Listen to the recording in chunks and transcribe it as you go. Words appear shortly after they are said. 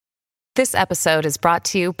This episode is brought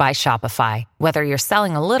to you by Shopify. Whether you're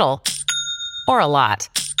selling a little or a lot,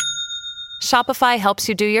 Shopify helps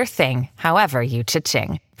you do your thing, however you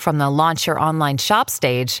cha-ching. From the launch your online shop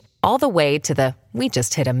stage, all the way to the we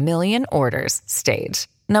just hit 1 million orders stage.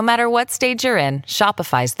 No matter what stage you're in,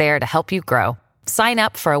 Shopify's there to help you grow. Sign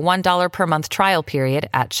up for a $1 per month trial period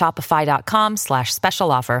at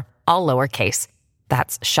shopify.com/special offer, all lowercase.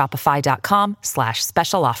 That's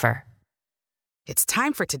shopify.com/special offer. It's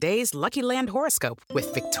time for today's Lucky Land horoscope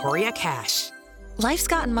with Victoria Cash. Life's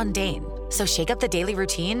gotten mundane, so shake up the daily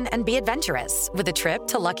routine and be adventurous with a trip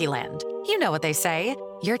to Lucky Land. You know what they say,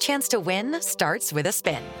 your chance to win starts with a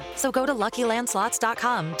spin. So go to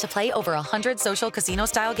LuckyLandSlots.com to play over 100 social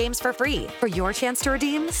casino-style games for free for your chance to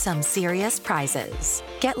redeem some serious prizes.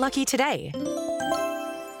 Get lucky today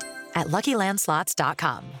at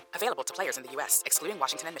LuckyLandSlots.com. Available to players in the U.S., excluding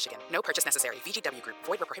Washington and Michigan. No purchase necessary. VGW Group.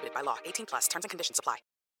 Void where prohibited by law. 18+. Terms and conditions apply.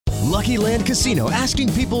 Lucky Land Casino,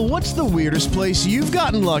 asking people, what's the weirdest place you've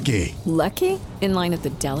gotten lucky? Lucky? In line at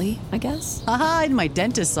the deli, I guess? Aha, in my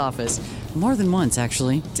dentist's office. More than once,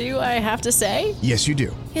 actually. Do I have to say? Yes, you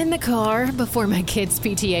do. In the car before my kids'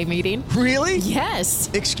 PTA meeting. Really? Yes.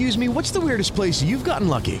 Excuse me, what's the weirdest place you've gotten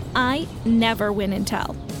lucky? I never win and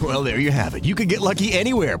tell. Well, there you have it. You can get lucky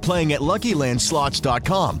anywhere, playing at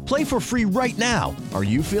LuckyLandSlots.com. Play for free right now. Are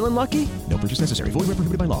you feeling lucky? No purchase necessary. Void where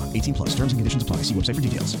prohibited by law. 18+. Terms and conditions apply. See website for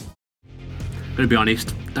details. I'm going to be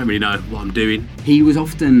honest, don't really know what I'm doing. He was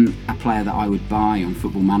often a player that I would buy on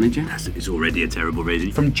Football Manager. It's already a terrible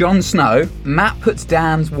reason. From Jon Snow, Matt puts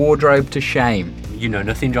Dan's wardrobe to shame. You know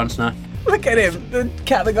nothing, Jon Snow. Look at him, the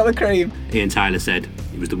cat that got the cream. Ian Taylor said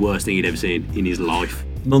it was the worst thing he'd ever seen in his life.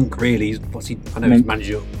 Monk, really, I know he's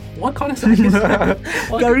manager. What kind of say this?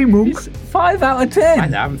 Gary Monk, 5 out of 10. I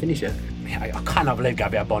haven't finished it. I cannot believe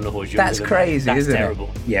Gabby Agbonlahor's younger. That's crazy, That's isn't terrible.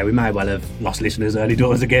 It? Yeah, we may well have lost listeners early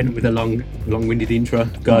doors again with a long-winded intro.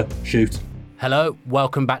 Go, shoot. Hello,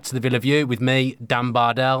 welcome back to the Villa View with me, Dan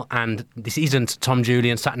Bardell, and this isn't Tom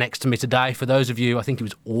Julian sat next to me today. For those of you, I think it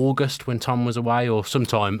was August when Tom was away, or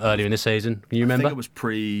sometime earlier in the season. Can you remember? I think it was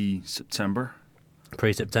pre-September.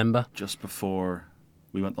 Pre-September? Just before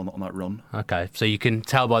we went on that run. Okay, so you can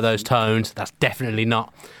tell by those tones, that's definitely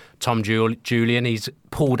not Tom Julian. He's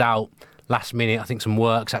pulled out last minute. I think some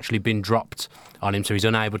work's actually been dropped on him, so he's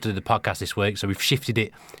unable to do the podcast this week. So we've shifted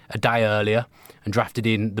it a day earlier and drafted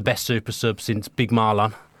in the best super sub since Big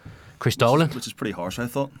Marlon, Chris Dolan. Which is pretty harsh, I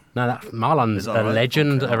thought. No, Marlon's a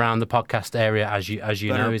legend around the podcast area, as you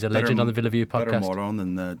know. He's a legend on the Villa View podcast. Better Marlon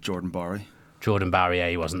than Jordan Barry. Jordan Barry, yeah,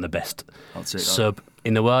 he wasn't the best sub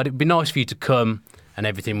in the world. It'd be nice for you to come and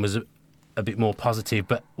everything was a bit more positive,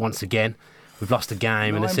 but once again, we've lost a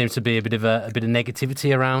game, and there seems to be a bit of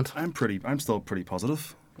negativity around. I'm still pretty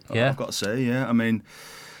positive. Yeah, I've got to say, yeah. I mean,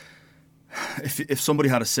 if somebody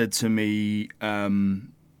had said to me,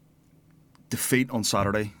 defeat on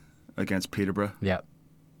Saturday against Peterborough, yeah,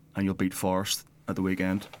 and you'll beat Forest at the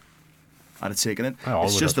weekend, I'd have taken it. Oh,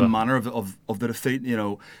 it's just the manner of the defeat. You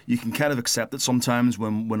know, you can kind of accept it sometimes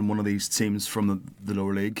when one of these teams from the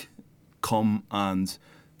lower league come and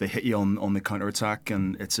they hit you on the counter attack,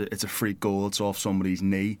 and it's a free goal. It's off somebody's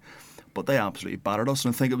knee, but they absolutely battered us.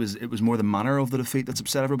 And I think it was more the manner of the defeat that's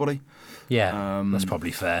upset everybody. Yeah, that's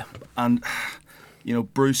probably fair. And you know,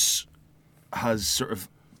 Bruce has sort of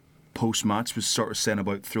post match was sort of saying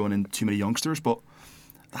about throwing in too many youngsters, but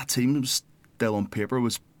that team was still on paper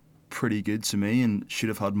was pretty good to me, and should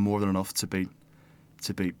have had more than enough to beat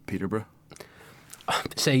Peterborough.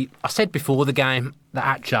 See, I said before the game that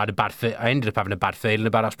actually I ended up having a bad feeling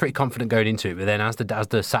about it. I was pretty confident going into it, but then as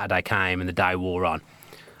the Saturday came and the day wore on,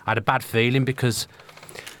 I had a bad feeling because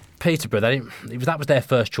Peterborough, that was their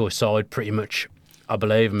first choice side pretty much. I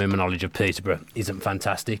believe, my knowledge of Peterborough isn't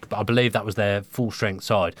fantastic, but I believe that was their full strength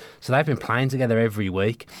side. So they've been playing together every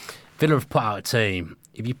week. Villa have put out a team.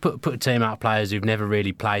 If you put a team out of players who've never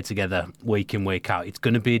really played together week in, week out, it's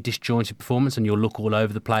going to be a disjointed performance and you'll look all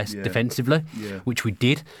over the place defensively, which we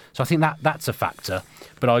did. So I think that's a factor.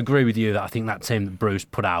 But I agree with you that I think that team that Bruce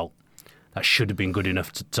put out, that should have been good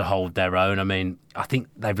enough to hold their own. I mean, I think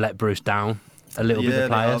they've let Bruce down a little bit, the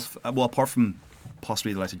players. Well, apart from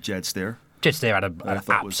possibly the likes of Jed Steer. Jed Steer had an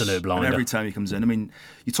absolute blinder. And every time he comes in, I mean,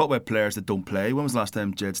 you talk about players that don't play. When was the last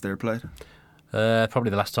time Jed Steer played? Probably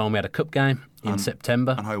the last time we had a cup game in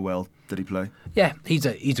September. And how well did he play? Yeah, he's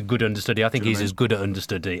a good understudy. I think he's as good at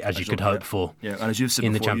understudy as you could hope for. Yeah, and as you've said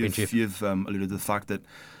in before, the Championship, you've alluded to the fact that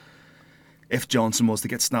if Johnson was to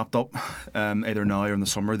get snapped up, either now or in the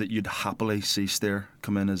summer, that you'd happily see Steer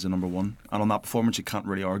come in as a number one. And on that performance, you can't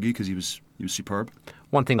really argue because he was superb.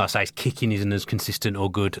 One thing I say is kicking isn't as consistent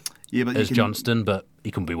or good but as Johnston, but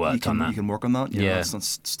he can be worked on that. You can work on that. Yeah.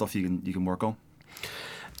 That's stuff you can work on.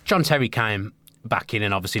 John Terry came back in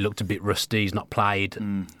and obviously looked a bit rusty. He's not played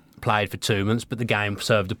for 2 months, but the game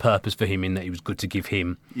served a purpose for him in that it was good to give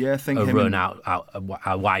him I think a run out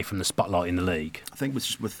away from the spotlight in the league. I think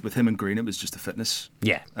with him and Green, it was just a fitness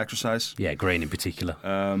exercise. Yeah, Green in particular.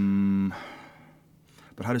 But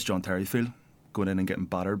how does John Terry feel going in and getting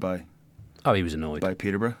battered by? Oh, he was annoyed by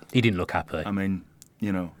Peterborough. He didn't look happy. I mean,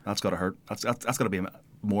 that's got to hurt. That's got to be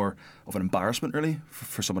more of an embarrassment, really,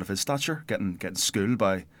 for someone of his stature, getting schooled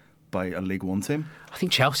by a League One team. I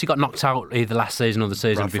think Chelsea got knocked out either last season or the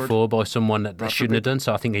season Bradford. before by someone that they shouldn't have done,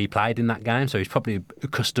 so I think he played in that game, so he's probably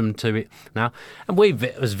accustomed to it now. And we,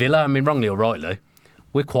 as Villa, I mean, wrongly or rightly,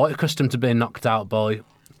 we're quite accustomed to being knocked out by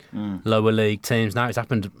lower league teams now. It's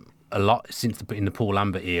happened a lot in the Paul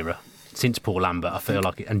Lambert era. Since Paul Lambert, I feel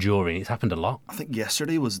like and during, it's happened a lot. I think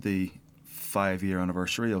yesterday was the 5-year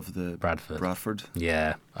anniversary of the Bradford.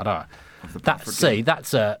 Yeah, I don't know. That's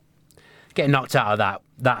getting knocked out of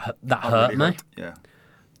that hurt really me. Hurt. Yeah.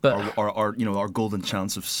 But our golden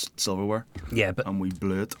chance of silverware. Yeah, and we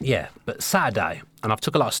blew it. Yeah, but Saturday, and I've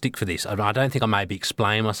took a lot of stick for this. I don't think I maybe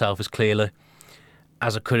explained myself as clearly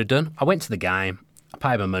as I could have done. I went to the game. I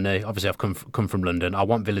paid my money. Obviously, I've come from London. I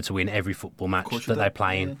want Villa to win every football match that they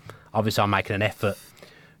play in. Yeah. Obviously, I'm making an effort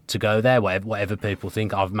to go there. Whatever people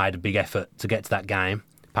think, I've made a big effort to get to that game.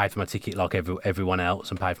 Paid for my ticket like everyone else,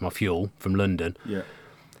 and paid for my fuel from London. Yeah.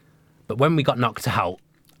 But when we got knocked out,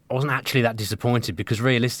 I wasn't actually that disappointed because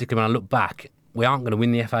realistically, when I look back, we aren't going to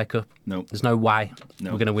win the FA Cup. No. There's no way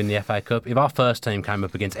we're going to win the FA Cup. If our first team came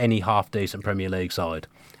up against any half-decent Premier League side,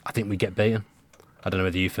 I think we'd get beaten. I don't know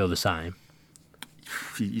whether you feel the same.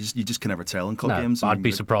 You just can never tell in cup games. I'd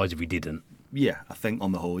be surprised if we didn't. Yeah, I think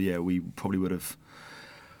on the whole, we probably would have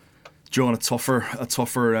drawn a tougher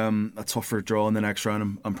draw in the next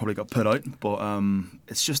round and probably got put out. But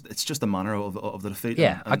it's just the manner of the defeat.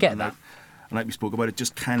 Yeah, I get that. And like we spoke about, it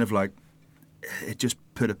just kind of like it just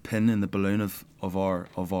put a pin in the balloon of our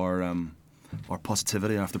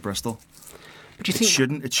positivity after Bristol. But do you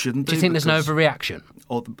think it shouldn't. Do you think there's an overreaction?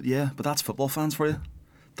 Yeah, but that's football fans for you.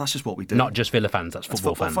 That's just what we do. Not just Villa fans. That's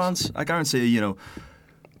football fans. I guarantee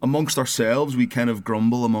amongst ourselves, we kind of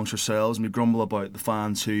grumble amongst ourselves, and we grumble about the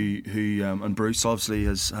fans who and Bruce obviously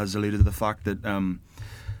has alluded to the fact that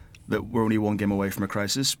that we're only one game away from a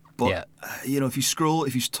crisis. But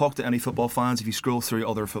if you talk to any football fans, if you scroll through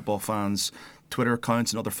other football fans' Twitter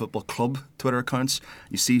accounts and other football club Twitter accounts,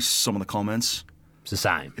 you see some of the comments. It's the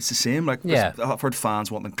same. It's the same. Like I've heard fans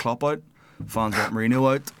wanting Klopp out, fans want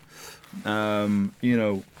Mourinho out.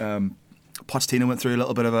 Pochettino went through a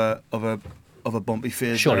little bit of a bumpy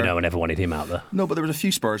phase. Surely no one ever wanted him out there. No, but there was a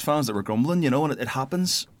few Spurs fans that were grumbling, and it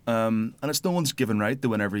happens. And it's no one's given right to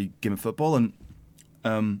win every game of football. And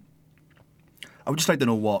I would just like to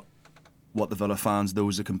know what the Villa fans,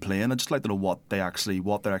 those that complain, I'd just like to know what their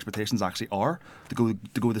expectations actually are to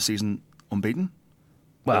go the season unbeaten.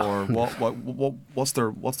 Well, or what's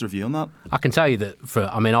their view on that? I can tell you that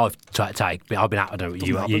I've tried to take. I don't know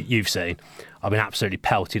what you've seen. I've been absolutely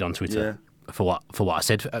pelted on Twitter for what I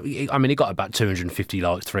said. I mean, it got about 250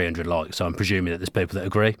 likes, 300 likes. So I'm presuming that there's people that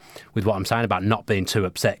agree with what I'm saying about not being too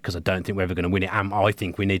upset because I don't think we're ever going to win it. And I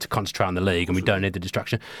think we need to concentrate on the league and we don't need the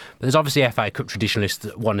distraction. But there's obviously FA Cup traditionalists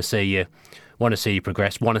that want to see you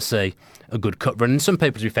progress, want to see a good cup run. And some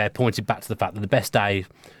people, to be fair, pointed back to the fact that the best day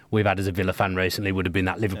we've had as a Villa fan recently would have been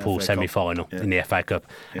that Liverpool semi-final in the FA Cup.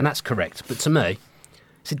 Yeah. And that's correct. But to me,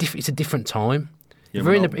 it's a different time. Yeah,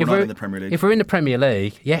 we're not in the Premier League. If we're in the Premier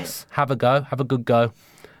League, yes, have a good go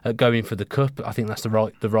at going for the cup. I think that's the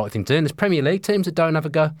right thing to do. And there's Premier League teams that don't have a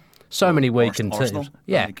go. Many weakened teams.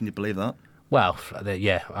 Yeah, can you believe that? Well,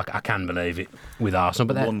 yeah, I can believe it with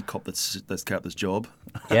Arsenal. But one cup that's kept his job.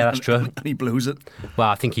 Yeah, that's true. And he blows it. Well,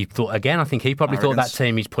 I think he probably thought that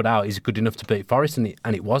team he's put out is good enough to beat Forest, and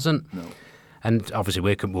it wasn't. No. And obviously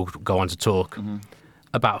we'll go on to talk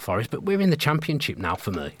about Forest, but we're in the Championship now.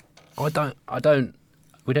 For me, we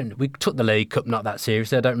took the League Cup not that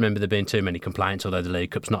seriously. I don't remember there being too many complaints, although the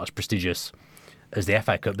League Cup's not as prestigious as the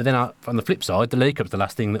FA Cup. But then on the flip side, the League Cup's the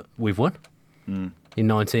last thing that we've won in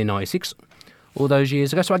 1996. All those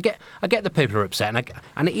years ago, so I get the people are upset,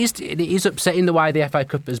 and it is upsetting the way the FA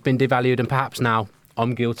Cup has been devalued, and perhaps now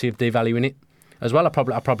I'm guilty of devaluing it as well. I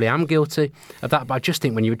probably am guilty of that, but I just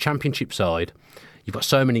think when you're a Championship side, you've got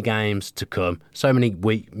so many games to come, so many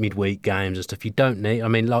midweek games and stuff. You don't need. I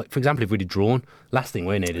mean, like for example, if we'd have drawn, last thing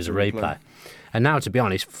we need is a replay. And now, to be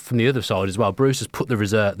honest, from the other side as well, Bruce has put the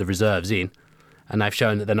reserves in, and they've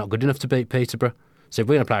shown that they're not good enough to beat Peterborough. So if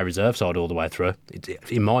we're going to play a reserve side all the way through,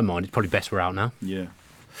 in my mind, it's probably best we're out now. Yeah.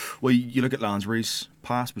 Well, you look at Lansbury's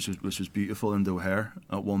pass, which was beautiful into O'Hare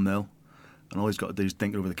at 1-0, and all he's got to do is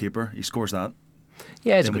dink it over the keeper. He scores that.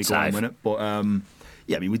 Yeah, it's then a we good go and save. win it. But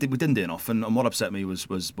yeah, I mean, we didn't do enough, and what upset me was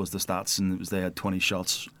the stats, and it was they had 20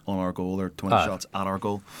 shots on our goal or 20 shots at our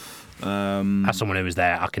goal. As someone who was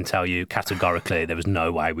there, I can tell you categorically there was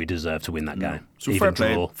no way we deserved to win that game. So Even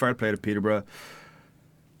fair play to Peterborough.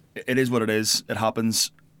 It is what it is. It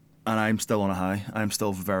happens, and I'm still on a high. I'm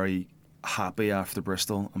still very happy after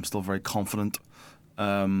Bristol. I'm still very confident.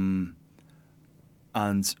 And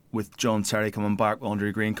with John Terry coming back,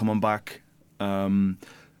 Andre Green coming back,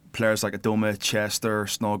 players like Adoma, Chester,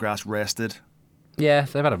 Snodgrass rested. Yeah,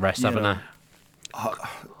 they've had a rest, haven't they?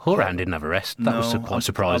 Horan didn't have a rest. That was quite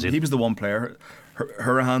surprising. He was the one player.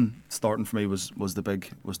 Horan starting for me was the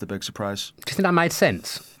big surprise. Do you think that made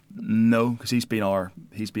sense? No, because he's been our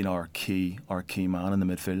key man in the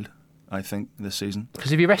midfield, I think, this season.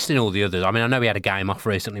 Because if you're resting all the others, I mean, I know he had a game off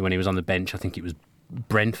recently when he was on the bench. I think it was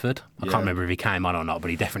Brentford. I can't remember if he came on or not,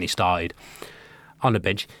 but he definitely started on the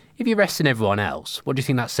bench. If you're resting everyone else, what do you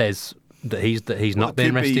think that says? That he's not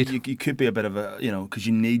being rested? You could be a bit of a, because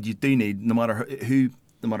you do need, no matter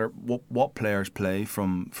what players play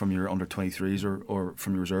from your under 23s or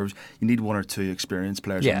from your reserves, you need one or two experienced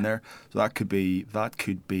players in there. So that could be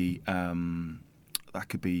a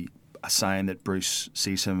sign that Bruce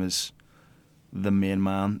sees him as the main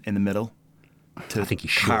man in the middle to I think he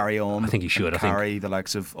should. carry on. I think he should. Carry the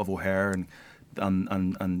likes of O'Hare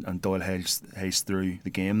and Doyle Hayes through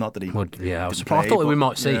the game. Not that he. Well, yeah, I was didn't surprised. I play, thought we but,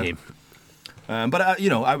 might see him. But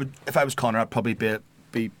I would, if I was Connor, I'd probably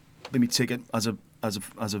maybe take it as a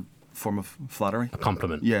form of flattery, A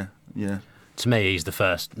compliment. Yeah. To me, he's the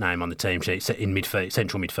first name on the team sheet in midfield,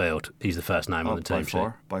 central midfield. He's the first name on the team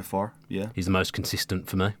sheet. By far, yeah. He's the most consistent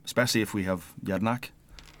for me. Especially if we have Jadnak,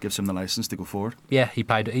 gives him the licence to go forward. Yeah, he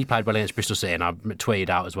played well against Bristol City, and I tweeted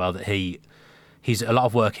out as well that he's a lot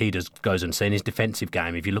of work he does goes unseen. His defensive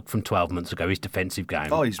game, if you look from 12 months ago, his defensive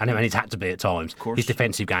game, and he's had to be at times. His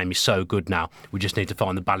defensive game is so good now. We just need to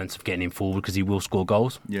find the balance of getting him forward because he will score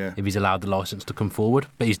goals if he's allowed the licence to come forward.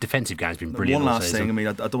 But his defensive game's been brilliant. One all last season. thing, I mean,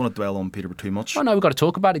 I don't want to dwell on Peterborough too much. Oh no, we've got to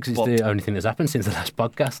talk about it because it's the only thing that's happened since the last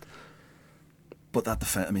podcast. But that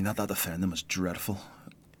defending was dreadful.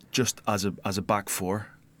 Just as a back four,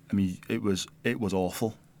 I mean, it was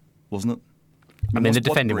awful, wasn't it? I mean, the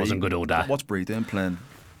defending wasn't good all day. What's Bree doing playing?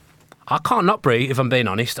 I can't not Bree, if I'm being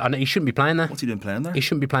honest. He shouldn't be playing there. What's he doing playing there? He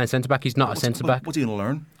shouldn't be playing centre-back. He's not a centre-back. What's he going to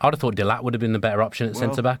learn? I'd have thought Delat would have been the better option at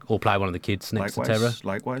centre-back, or play one of the kids next to Terra.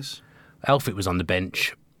 Likewise. Elphick was on the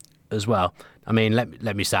bench as well. I mean,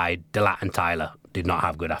 let me say, Delat and Taylor did not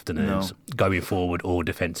have good afternoons. No. Going forward or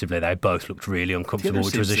defensively, they both looked really uncomfortable,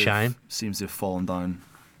 which was a shame. Seems to have fallen down.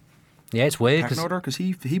 Yeah, it's weird. Because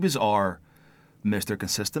he was our Mr.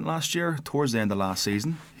 Consistent last year. Towards the end of last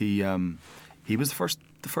season, he was the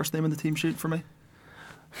first name in the team sheet for me.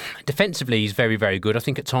 Defensively, he's very, very good. I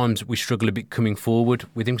think at times we struggle a bit coming forward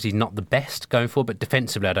with him because he's not the best going forward. But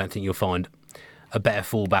defensively, I don't think you'll find a better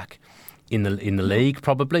fullback in the league,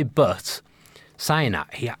 probably. But saying that,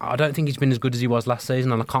 I don't think he's been as good as he was last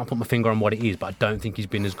season, and I can't put my finger on what it is, but I don't think he's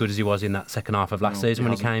been as good as he was in that second half of last season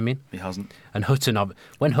when he came in. He hasn't. And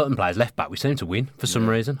when Hutton plays left back, we seem to win for some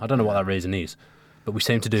reason. I don't know what that reason is, but we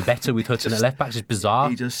seem to do better with Hutton at left back. It's bizarre.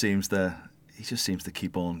 He just seems to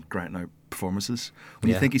keep on grinding out performances.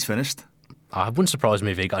 When you think he's finished, I wouldn't surprise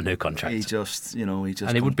me if he got a new contract. He just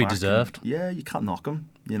and it would be deserved. You can't knock him.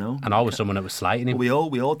 And I was someone that was slating him. Well,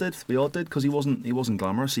 we all did because he wasn't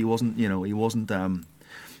glamorous. He wasn't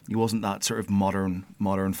that sort of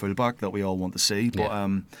modern fullback that we all want to see. But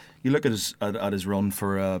you look at his run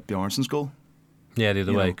for Bjornsson's goal. Yeah, the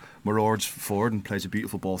other week. Marord's forward and plays a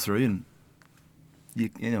beautiful ball through, and you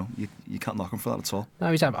can't knock him for that at all.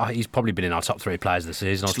 No, he's probably been in our top 3 players of the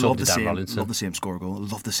season. I was talking to Dan Rollinson. Love the same score goal.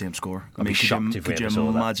 Love the same score. I'd be shocked if we ever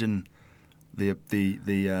saw that. Could you imagine the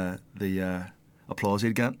applause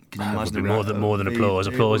he'd get? Can you imagine? It would be more than applause.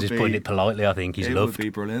 Applause is putting it politely. I think he's loved. It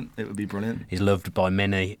would be brilliant. He's loved by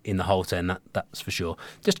many in the whole 10. That's for sure.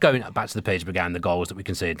 Just going back to the Peterborough game, the goals that we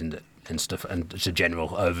conceded and stuff, and just a general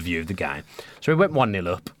overview of the game. So we went 1-0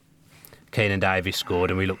 up. Keenan Davies scored,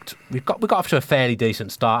 and we got off to a fairly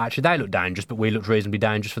decent start. Actually, they looked dangerous, but we looked reasonably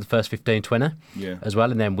dangerous for the first 15-20 as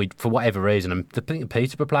well. And then we, for whatever reason, and I think the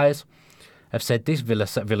Peterborough players have said this, Villa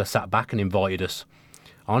sat back and invited us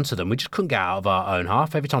onto them. We just couldn't get out of our own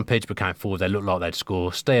half. Every time Peterborough came forward, they looked like they'd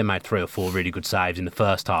score. Steer made 3 or 4 really good saves in the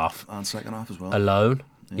first half. And second half as well. Alone.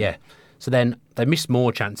 Yeah. So then they missed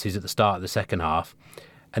more chances at the start of the second half.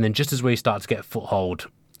 And then just as we started to get a foothold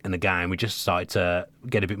in the game, we just started to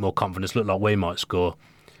get a bit more confidence, looked like we might score.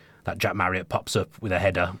 That Jack Marriott pops up with a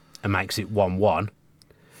header and makes it 1-1.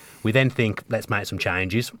 We then think, let's make some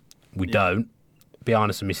changes. We don't.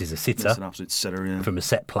 Bjarnason misses a sitter. It's an absolute sitter, yeah. From a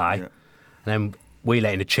set play. Yeah. And then we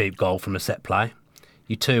let in a cheap goal from a set play.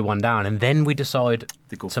 You 2-1 down, and then we decide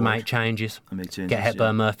to make changes. Get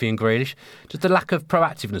Hepburn, Murphy and Grealish. Does the lack of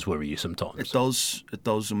proactiveness worry you sometimes? It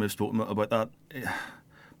does, and we've spoken about that.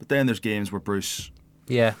 But then there's games where Bruce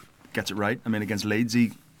gets it right. I mean, against Leeds,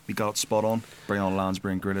 he got it spot on. Bring on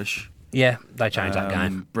Lansbury and Grealish. Yeah, they changed that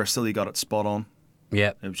game. Bristol, he got it spot on.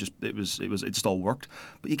 Yeah, it just all worked.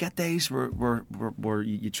 But you get days where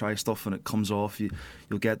you try stuff and it comes off.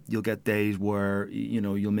 You'll get days where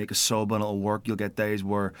you'll make a sub and it'll work. You'll get days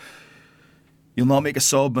where you'll not make a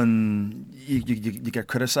sub and you get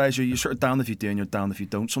criticised. You're sort of down if you do and you're down if you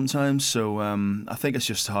don't sometimes. So I think it's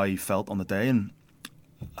just how he felt on the day, and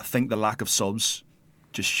I think the lack of subs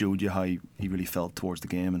just showed you how he really felt towards the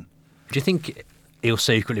game. And do you think he'll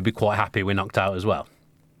secretly be quite happy we're knocked out as well?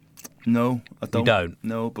 No, I don't. You don't?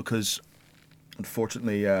 No, because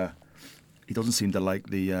unfortunately he doesn't seem to like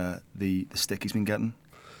the stick he's been getting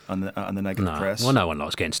and the negative press. Well, no one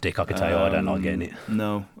likes getting stick. I can tell you, I don't like getting it.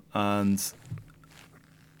 No, and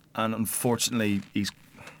unfortunately he's,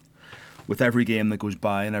 with every game that goes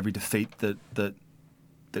by and every defeat that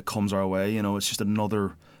comes our way, it's just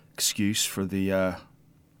another excuse for the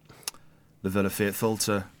Villa faithful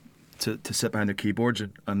to sit behind their keyboards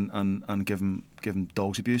and give him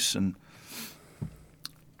dog's abuse. And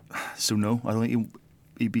so no, I don't think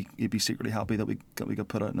he'd be secretly happy that we got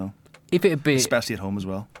put out. No, if it'd be, especially at home as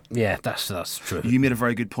well. Yeah, that's true. You made a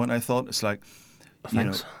very good point. I thought it's like,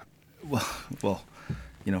 thanks. Well,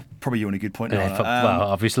 probably your only good point. Well,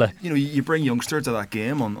 obviously, you bring youngsters to that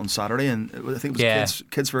game on Saturday, and I think it was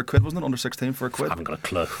kids for a quid, wasn't it? Under 16 for a quid. I haven't got a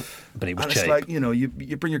clue, but it was and cheap. It's like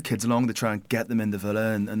you bring your kids along to try and get them into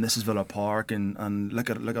Villa, and this is Villa Park, and look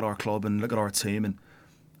at our club and look at our team,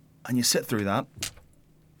 and you sit through that.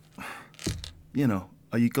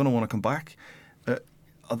 Are you going to want to come back?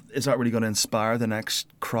 Is that really going to inspire the next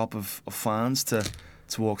crop of fans to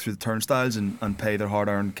walk through the turnstiles and pay their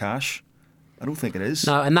hard-earned cash? I don't think it is.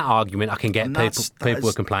 No, and that argument I can get. People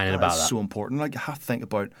are complaining about that. That's so important. Like, you have to think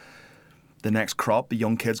about the next crop, the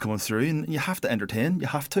young kids coming through, and you have to entertain. You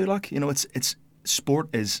have to, it's sport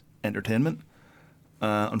is entertainment.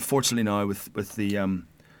 Unfortunately, now with the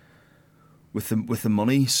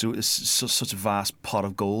money, so it's such a vast pot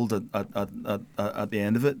of gold at the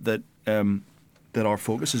end of it that our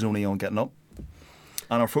focus is only on getting up.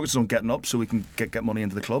 And our focus is on getting up so we can get money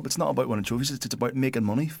into the club. It's not about winning trophies, it's about making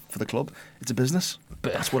money for the club. It's a business.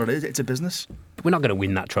 But that's what it is, it's a business. We're not going to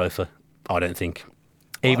win that trophy, I don't think.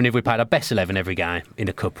 Even if we played our best 11 every game in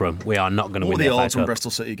a cup run, we are not going to win the FA Cup. What were the odds on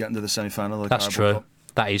Bristol City getting to the semi-final of the That's Carabao true. Cup?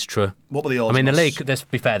 That is true. What were the odds? I mean, the league, let's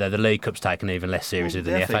be fair though, the League Cup's taken even less seriously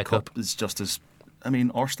than the FA Cup. Is just as,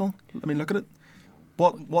 Arsenal, look at it.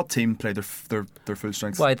 What team played their full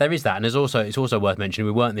strength? Well, there is that, and it's also worth mentioning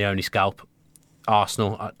we weren't the only scalp.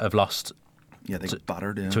 Arsenal have lost they got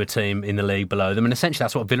battered to a team in the league below them, and essentially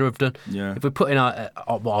that's what Villa have done. Yeah. If we put in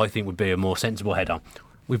what I think would be a more sensible head on,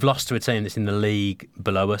 we've lost to a team that's in the league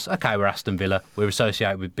below us. Okay, we're Aston Villa, we're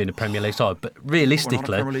associated with being a Premier League side, but realistically, we're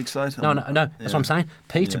not a Premier League side. No, that's what I'm saying.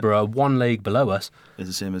 Peterborough, one league below us, is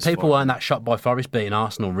the same as people weren't that shocked by Forest beating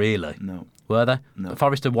Arsenal, really. No, were they? No.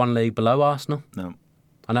 Forest are one league below Arsenal. No,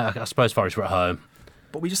 I suppose Forest were at home.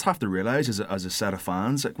 But we just have to realise, as a set of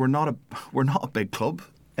fans, we're not a big club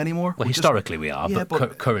anymore. Well, historically we are,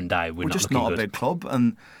 but current day we're just not a big club,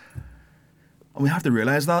 and we have to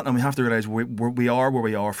realise that, and we have to realise we are where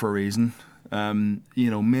we are for a reason.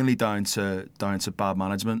 Mainly down to bad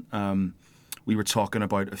management. We were talking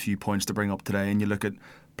about a few points to bring up today, and you look at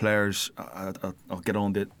players. I'll get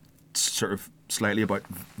on to it sort of slightly about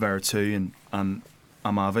Veretout and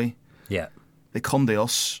Amavi. Yeah, they come to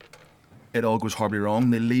us. It all goes horribly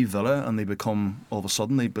wrong. They leave Villa and they become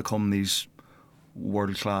these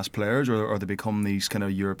world-class players, or they become these kind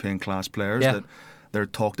of European-class players that they're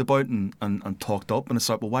talked about and talked up. And it's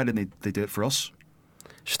like, well, why didn't they do it for us?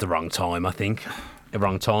 Just the wrong time, I think. The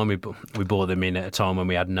wrong time. We brought them in at a time when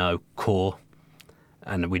we had no core,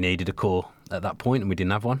 and we needed a core at that point, and we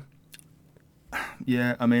didn't have one.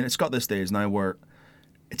 Yeah, it's got this stage now where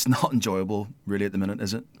it's not enjoyable, really, at the minute,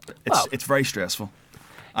 is it? It's very stressful.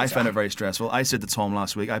 I find it very stressful. I said to Tom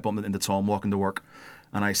last week, I bumped into Tom walking to work,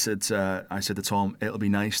 and I said to Tom, it'll be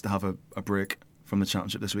nice to have a break from the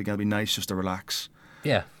Championship this week. It'll be nice just to relax.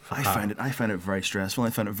 Yeah, I find it very stressful.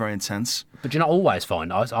 I find it very intense. But do you not always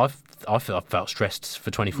find? I've felt stressed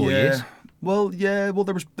for 24 years. Well, there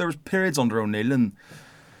was periods under O'Neill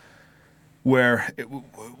where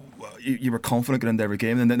you were confident going into every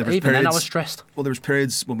game, and then there was Even periods. Then I was stressed. Well, there was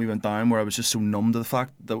periods when we went down where I was just so numb to the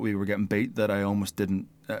fact that we were getting beat that I almost didn't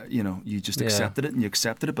you just accepted it and you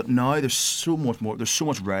accepted it. But now there's so much more. There's so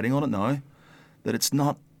much riding on it now that it's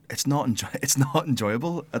not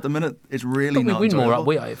enjoyable at the minute. It's really not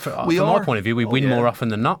enjoyable. From my point of view, we win more often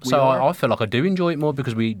than not. So I feel like I do enjoy it more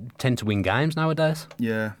because we tend to win games nowadays.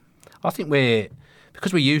 Yeah. I think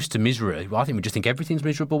because we're used to misery, I think we just think everything's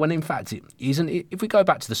miserable when in fact it isn't. If we go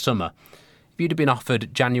back to the summer, if you'd have been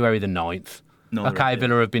offered January the 9th,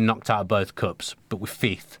 Villa have been knocked out of both cups, but we're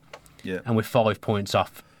 5th. Yeah. And we're 5 points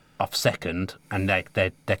off second, and they're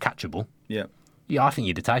catchable. Yeah. Yeah, I think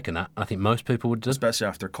you'd have taken that. I think most people would do. Especially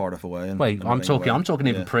after Cardiff away. I'm talking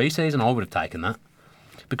even pre-season. I would have taken that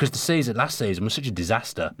because last season was such a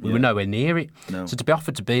disaster. We were nowhere near it. No. So to be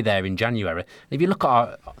offered to be there in January, if you look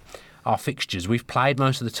at our fixtures, we've played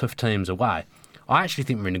most of the tough teams away. I actually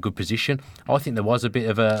think we're in a good position. I think there was a bit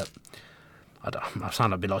of I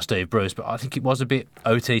sound a bit like Steve Bruce, but I think it was a bit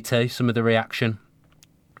OTT. Some of the reaction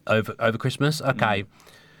over Christmas. Okay.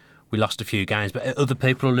 We lost a few games, but other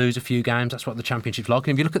people will lose a few games. That's what the Championship's like.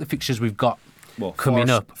 And if you look at the fixtures we've got coming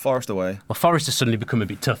up... Forest away. Well, Forest has suddenly become a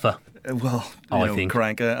bit tougher. I think.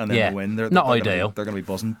 Karanka and then the win. They're not ideal. They're going to be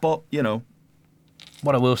buzzing. But,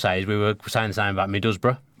 What I will say is we were saying the same about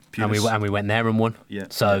Middlesbrough. And we went there and won. Yeah.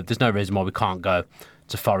 So there's no reason why we can't go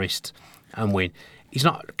to Forest and win. He's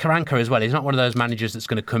not Karanka as well. He's not one of those managers that's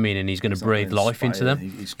going to come in and he's going to breathe life into them.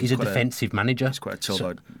 He's a defensive manager. He's quite a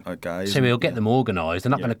chilled out guy. So he'll get them organised. They're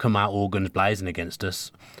not going to come out all guns blazing against us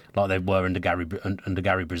like they were under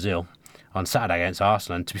Gary Brazil on Saturday against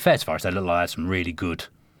Arsenal. And to be fair to Forest, they look like they had some really good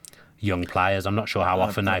young players. I'm not sure how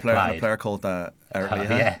often they played. A player called Eric Lee.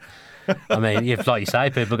 Yeah. I mean, like you say,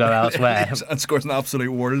 people go elsewhere. And scores an absolute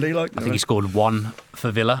worldie. I think he scored 1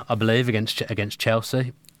 for Villa, I believe, against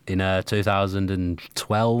Chelsea. In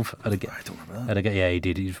 2012, I don't remember that. He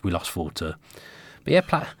did. We lost 4-2. But yeah,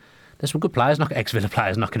 there's some good players, ex-Villa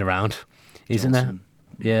players knocking around, isn't Johnson,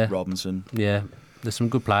 there? Yeah, Robinson. Yeah, there's some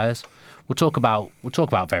good players. We'll talk about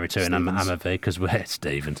Veretout and Amavi because we're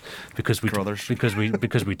Stevens because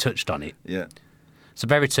we touched on it. Yeah. So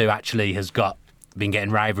Veretout actually has been getting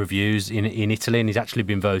rave reviews in Italy, and he's actually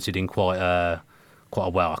been voted in quite a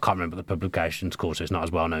well. I can't remember the publication's called, so it's not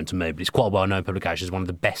as well known to me, but it's quite a well-known publication. It's one of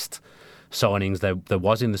the best signings there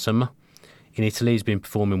was in the summer. In Italy, he's been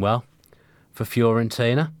performing well for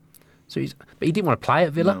Fiorentina. But he didn't want to play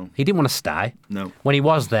at Villa. No. He didn't want to stay. No. When he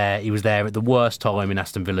was there at the worst time in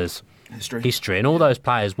Aston Villa's history. And all those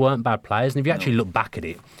players weren't bad players. And if you actually look back at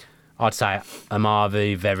it, I'd say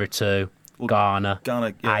Amavi, Veretout, Ghana,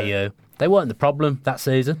 Ayew, they weren't the problem that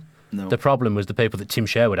season. No. The problem was the people that Tim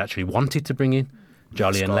Sherwood actually wanted to bring in.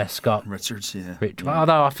 Jolly and Lescott. Richards, yeah.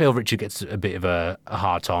 Although I feel Richard gets a bit of a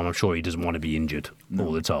hard time. I'm sure he doesn't want to be injured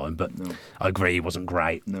all the time, but I agree he wasn't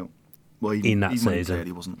great in that season.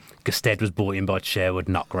 He wasn't. Gusted was brought in by Sherwood,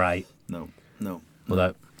 not great. No.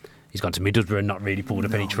 Although he's gone to Middlesbrough and not really pulled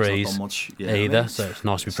up any trees either, so it's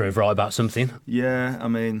nice to be proved right about something. Yeah, I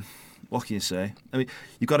mean, what can you say? I mean,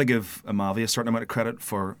 you've got to give Amavi a certain amount of credit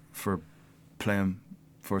for playing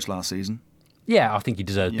for us last season. Yeah, I think he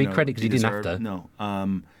deserves big credit because he didn't have to.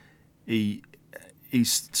 No,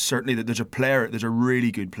 he's certainly there's a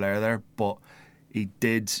really good player there, but he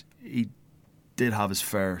did have his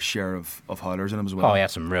fair share of howlers in him as well. Oh, he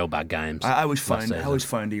had some real bad games. I always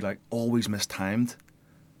found he always mistimed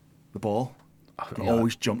the ball,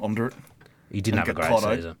 always jumped under it. He didn't have a great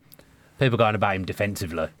season. People going about him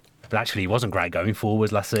defensively. But actually, he wasn't great going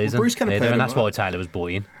forwards last season. Bruce kind of played him, and that's why Taylor was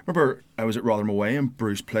brought in. Remember, I was at Rotherham away, and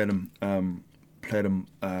Bruce played him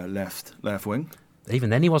left wing. Even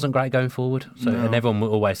then, he wasn't great going forward. So, and everyone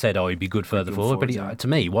always said, "Oh, he'd be good further forward," but to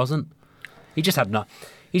me, he wasn't. He just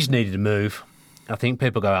needed to move. I think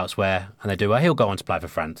people go elsewhere, and they do. Well, he'll go on to play for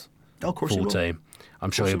France. Oh, of course, full team.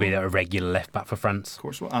 I'm sure he'll be a regular left back for France. Of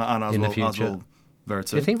course, and in the future.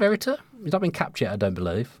 Veretout. Do you think Veretout? He's not been capped yet, I don't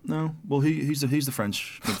believe. No. Well, he's the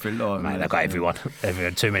French midfielder. Mate, they've got everyone.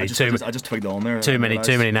 Too many. I just twigged on there. Too many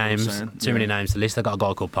names. Too many names to list. They've got a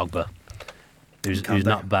guy called Pogba, who's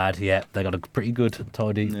not bad yet. They've got a pretty good,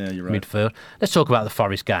 tidy midfield. Let's talk about the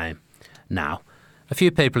Forest game now. A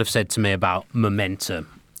few people have said to me about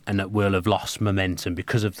momentum and that we'll have lost momentum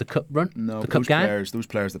because of the cup run. No, the cup game. Those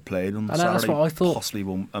players that played on Saturday, that's what I thought. Possibly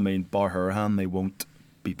won't. I mean, bar Hurahan, they won't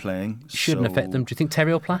be playing. Shouldn't affect them. Do you think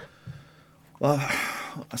Terry will play? Well,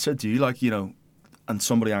 I said to you, and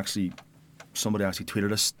somebody actually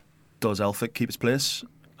tweeted us, does Elphick keep his place?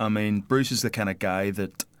 I mean, Bruce is the kind of guy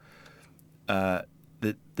that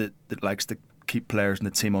likes to keep players in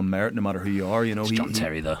the team on merit, no matter who you are. It's John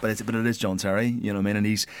Terry, though. But it is John Terry, you know what I mean? And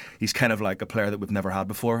he's kind of like a player that we've never had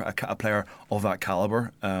before, a player of that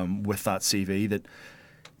calibre, with that CV that,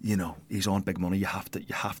 he's on big money. You have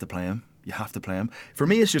to play him You have to play him. For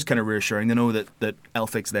me, it's just kind of reassuring to know that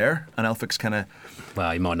Elphic's there, and Elphic's kind of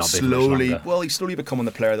he might not be slowly. Well, he's slowly becoming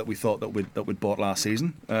the player that we thought that we'd bought last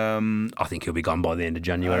season. I think he'll be gone by the end of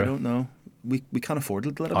January. I don't know. We can't afford to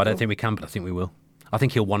let him go. I don't think we can, but I think we will. I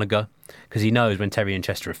think he'll want to go because he knows when Terry and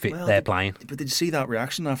Chester are fit, they're playing. But did you see that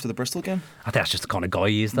reaction after the Bristol game? I think that's just the kind of guy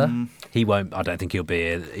he is, though. He won't. I don't think he'll be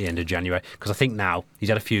here at the end of January because I think now he's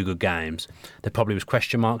had a few good games. There probably was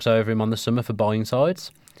question marks over him on the summer for buying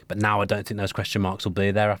sides, but now I don't think those question marks will be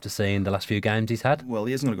there after seeing the last few games he's had. Well,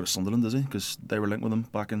 he isn't going to go to Sunderland, is he? Because they were linked with him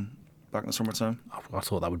back in the summertime. I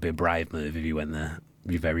thought that would be a brave move if he went there.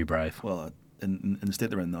 It'd be very brave. Well, in the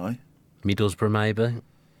state they're in now, Middlesbrough maybe.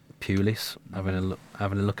 Pulis, having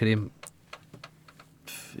a look at him.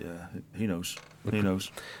 Yeah, he knows. He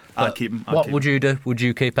knows. I'd keep him. What would you do? Would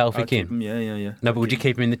you keep Elphick in? Yeah. No, but would you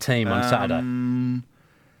keep him in the team on Saturday?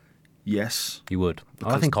 Yes. You would?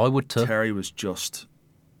 I think I would too. Terry was just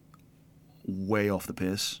way off the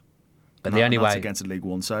pace. But the only way... against the League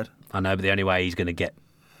One side. I know, but the only way he's going to get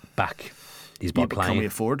back is by playing. Can we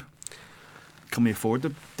afford? Can we afford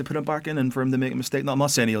to put him back in and for him to make a mistake? No, I'm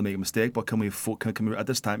not saying he'll make a mistake, but can we at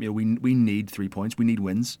this time? We need 3 points. We need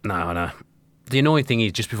wins. No, I know. The annoying thing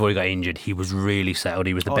is, just before he got injured, he was really settled.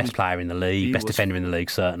 He was the best player in the league, best defender in the league,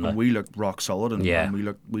 certainly. And we looked rock solid, and we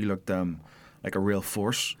looked like a real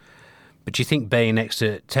force. But do you think being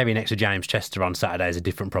Terry next to James Chester on Saturday is a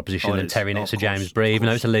different proposition than Terry next to James Bree? Even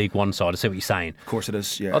though it's a League One side, I see what you're saying. Of course it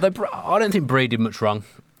is. Yeah. Although I don't think Bree did much wrong.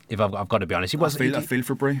 If I've got to be honest, I feel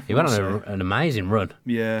for Bree. He went on an amazing run.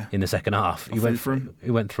 Yeah. In the second half, He went through.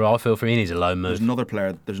 I feel for him. He's a low move.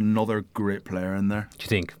 There's another great player in there. Do you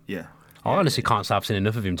think? Yeah. I honestly can't say I've seen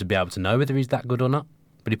enough of him to be able to know whether he's that good or not.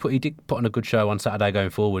 But he did put on a good show on Saturday going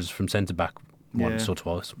forwards from centre back once or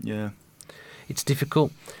twice. Yeah. It's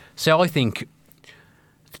difficult. So I think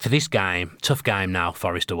for this game, tough game now,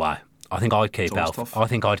 Forest away. I think I'd keep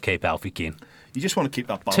Elphick in. You just want to keep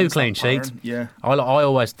that balance. 2 clean sheets. Yeah. I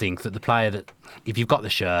always think that the player that, if you've got the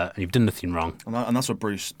shirt and you've done nothing wrong, and that's what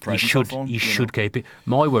Bruce you should keep it.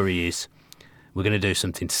 My worry is we're going to do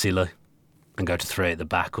something silly and go to 3 at the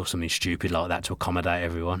back or something stupid like that to accommodate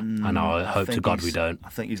everyone. And I hope to God we don't. I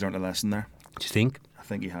think he's learned a lesson there. Do you think? I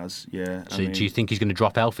think he has, yeah. So do you think he's going to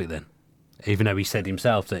drop Elphick then? Even though he said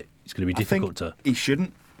himself that it's going to be difficult to... He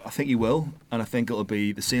shouldn't. I think he will. And I think it'll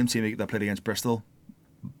be the same team that played against Bristol,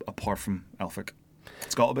 apart from Elphick.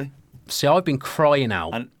 It's got to be. See, I've been crying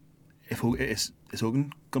out. And is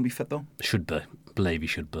Hogan going to be fit though? Should be. I believe he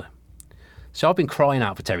should be. So I've been crying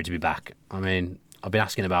out for Terry to be back. I mean, I've been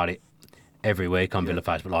asking about it every week on Villa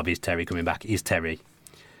Facebook Live. Is Terry coming back? Is Terry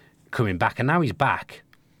coming back? And now he's back.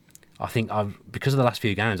 I think because of the last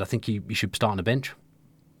few games, I think he should start on the bench.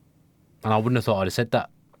 And I wouldn't have thought I'd have said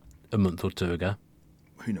that a month or 2 ago.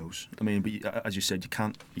 Who knows? I mean, but as you said, you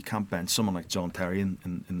can't bench someone like John Terry in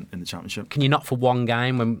the Championship. Can you not for one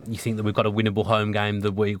game when you think that we've got a winnable home game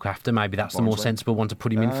the week after? Maybe that's the more sensible one to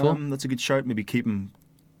put him in for. That's a good shout. Maybe keep him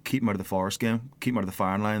out of the Forest game, keep him out of the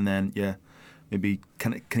firing line. Then maybe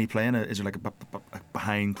can he play in is there like a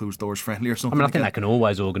behind closed doors friendly or something? I mean, I think they can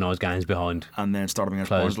always organise games behind and then start him against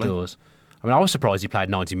closed doors. I mean, I was surprised he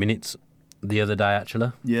played 90 minutes the other day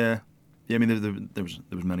actually. Yeah. Yeah, I mean, there was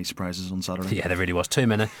many surprises on Saturday. Yeah, there really was. Too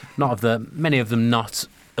many. Many of them not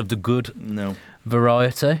of the good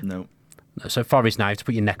variety. No. So Forest now, to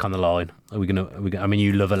put your neck on the line. Are we gonna? I mean,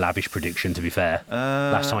 you love a lavish prediction. To be fair,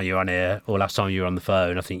 last time you were on here or last time you were on the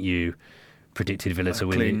phone, I think you predicted Villa to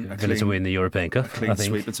win the European Cup. A clean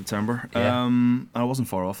sweep in September. Yeah. I wasn't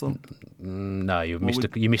far off though. No, you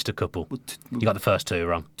missed a couple. You got the first 2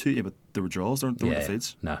 wrong. 2, yeah, but there were draws. There weren't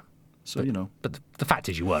defeats. No. So, But the fact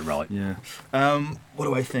is you weren't right. Yeah. What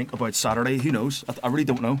do I think about Saturday? Who knows? I really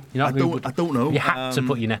don't know. I don't know. You had to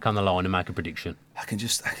put your neck on the line and make a prediction. I can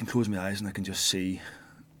close my eyes and I can just see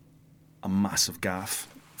a massive gaff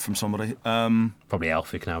from somebody. Probably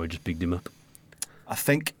Elphick now, we just bigged him up. I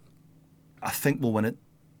think we'll win it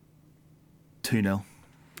 2-0.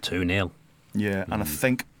 2-0. Yeah, and I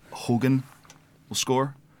think Hogan will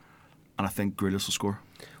score and I think Grealish will score.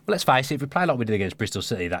 Well, let's face it, if we play like we did against Bristol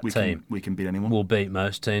City, we can beat anyone. We'll beat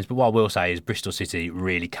most teams. But what I will say is Bristol City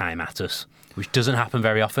really came at us, which doesn't happen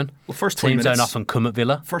very often. Well, first 20 teams don't often come at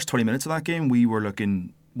Villa. First 20 minutes of that game, we were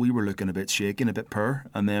looking a bit shaky and a bit poor.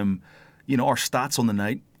 And then, our stats on the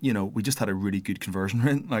night, we just had a really good conversion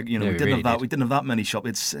rate. Like, we didn't have that many shots. We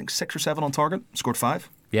had 6 or 7 on target, scored 5.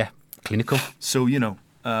 Yeah, clinical. So, we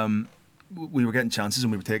were getting chances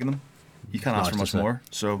and we were taking them. You can't ask for much more.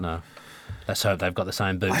 So no. Let's hope they've got the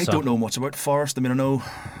same boots. I don't know much about Forest. I mean,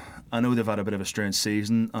 I know they've had a bit of a strange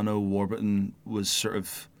season. I know Warburton was sort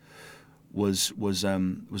of was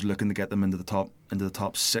looking to get them into the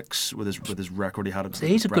top 6 with his record he had at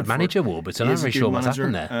He's a good manager, Warburton. I'm not really sure what's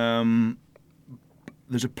happened there.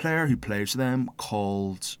 There's a player who plays for them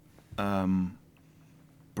called Brereton.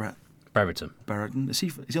 Is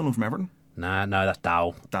he on loan from Everton? No, that's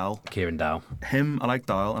Dowell. Kieran Dowell. Him, I like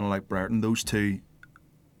Dowell and I like Brereton. Those two,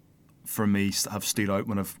 for me, have stood out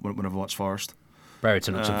when I've watched Forest.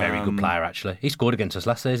 Brereton looks a very good player, actually. He scored against us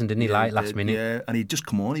last season, didn't he? Last minute. Yeah, and he'd just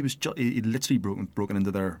come on. He'd literally broken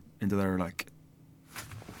into their like,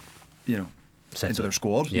 into their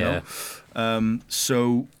squad. Yeah.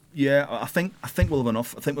 So yeah, I think we'll have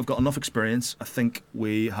enough. I think we've got enough experience. I think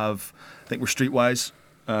we're streetwise.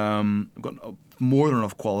 We've got more than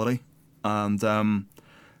enough quality, and and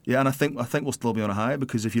I think we'll still be on a high,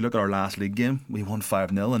 because if you look at our last league game, we won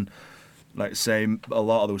 5-0, and like say, a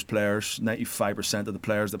lot of those players, 95% of the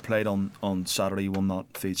players that played on Saturday will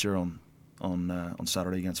not feature on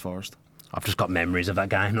Saturday against Forest. I've just got memories of that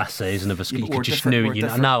game last season. You just knew it.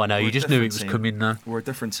 I know. You just knew it was coming now. We're a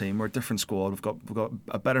different team. We're a different squad. We've got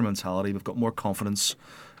a better mentality. We've got more confidence.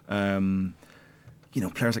 Players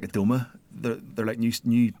like Adoma, they're like new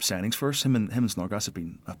signings for us. Him and Snodgrass have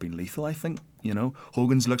been lethal, I think.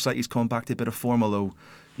 Hogan's looks like he's come back to a bit of form, although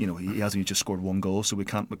he hasn't just scored 1 goal, so we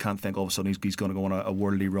can't think all of a sudden he's going to go on a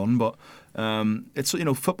worldly run. But it's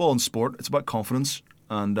football and sport. It's about confidence,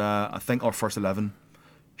 and I think our first 11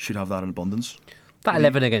 should have that in abundance. That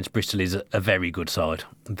 11 against Bristol is a very good side.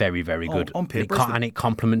 Very, very good. On paper. And it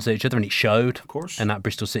complements each other, and it showed. Of course. In that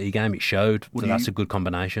Bristol City game, it showed. That's a good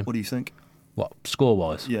combination. What do you think? What,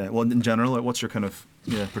 score-wise? Yeah, well, in general, what's your kind of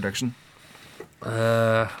prediction?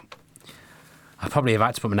 I probably, if I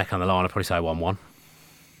had to put my neck on the line, I'd probably say 1-1.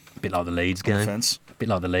 A bit like the Leeds game. Defence. A bit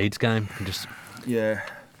like the Leeds game. Yeah.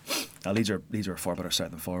 Leeds are a far better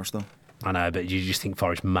side than Forest, though. I know, but you just think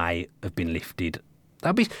Forest may have been lifted.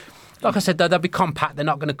 That'd be, like I said, they'll be compact. They're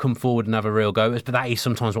not going to come forward and have a real go. But that is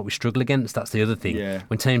sometimes what we struggle against. That's the other thing. Yeah.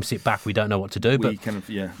 When teams sit back, we don't know what to do. But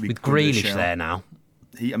with Grealish there now,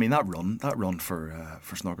 that run for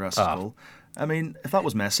Snodgrass' goal. I mean, if that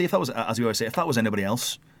was Messi, if that was, as we always say, if that was anybody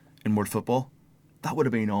else in world football, that would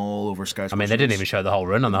have been all over Sky Sports. I mean, they didn't even show the whole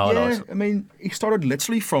run on the highlights. Yeah, I mean, he started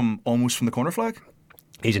literally almost from the corner flag.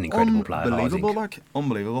 He's an incredible player.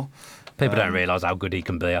 Unbelievable. People don't realise how good he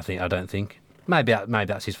can be. I don't think. Maybe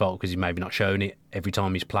that's his fault, because he's maybe not shown it every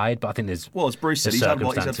time he's played. But I think there's as Bruce said, he's had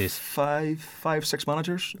 6 circumstances.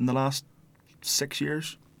 managers in the last 6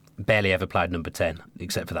 years. Barely ever played number 10,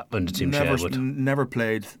 except for that under Tim Sherwood. Never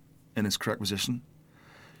played in his correct position.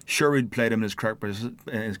 Sherwood played him in his correct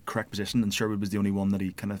position, and Sherwood was the only one that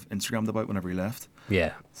he kind of Instagrammed about whenever he left.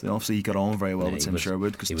 Yeah. So obviously he got on very well with Tim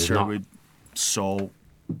Sherwood, because Sherwood saw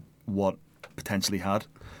what potentially had.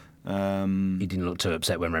 He didn't look too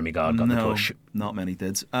upset when Remy Gard got the push. Not many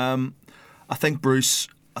did. I think Bruce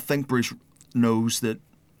knows that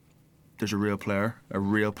there's a real player,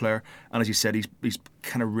 and as you said, he's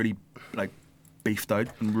kind of really like beefed out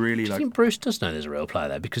and really I think Bruce does know there's a real player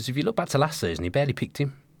there, because if you look back to last season, he barely picked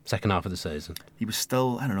him. Second half of the season, he was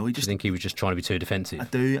still, I don't know. I think he was just trying to be too defensive. I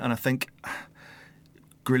do, and I think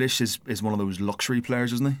Grealish is one of those luxury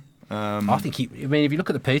players, isn't he? I think if you look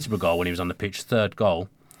at the Peterborough goal when he was on the pitch, third goal,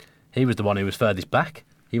 he was the one who was furthest back.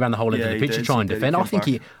 He ran the whole length of the pitch to try and defend. I think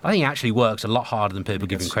he actually works a lot harder than people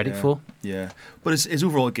give him credit for. Yeah, but his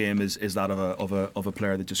overall game is that of a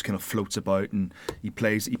player that just kind of floats about, and he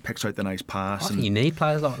picks out the nice pass. I think you need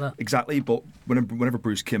players like that. Exactly, but whenever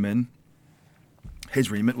Bruce came in, his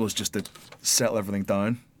remit was just to settle everything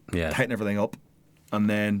down, tighten everything up, and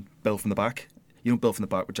then build from the back. You don't build from the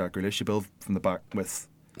back with Jack Grealish. You build from the back with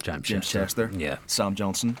James Chester, Sam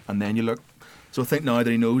Johnson, and then you look. So I think now that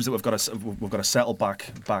he knows that we've got a settled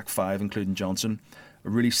back five, including Johnson, a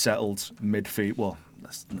really settled midfield. Well,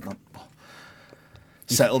 that's not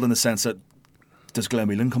settled in the sense that, does Glenn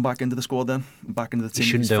Whelan come back into the squad then, back into the team?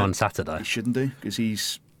 He shouldn't do on Saturday. He shouldn't do, because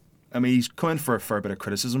he's coming for a fair bit of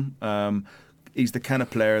criticism. He's the kind of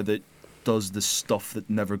player that does the stuff that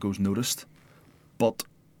never goes noticed. But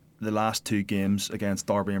the last 2 games against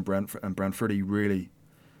Derby and Brentford, he really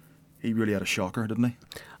had a shocker, didn't he?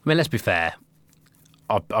 I mean, let's be fair.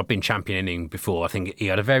 I've been championing him before. I think he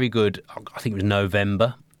had a very good, I think it was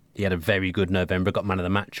November. He had a very good November, got man of the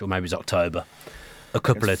match, or maybe it was October, a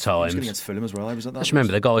couple of times. He was against Fulham as well. Just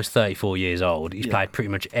remember, the guy's 34 years old. He's played pretty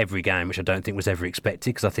much every game, which I don't think was ever expected,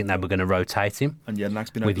 because I think they were going to rotate him. And Jedinak's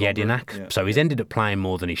been out with Jedinak. Yeah. So he's ended up playing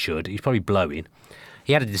more than he should. He's probably blowing.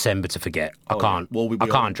 He had a December to forget. I can't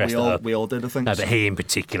dress that up. We all did, I think. No, but he in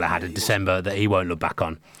particular had a December that he won't look back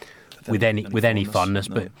on with any fondness.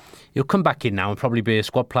 No. But he'll come back in now and probably be a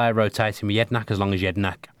squad player rotating with Jedinak, as long as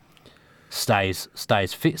Jedinak stays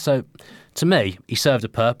fit. So, to me, he served a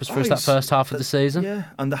purpose for us that first half of the season. Yeah,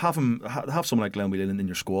 and to have someone like Glenn Whelan in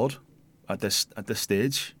your squad at this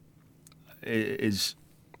stage is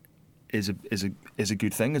a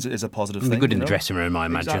good thing. Is a positive thing. Good in the dressing room, I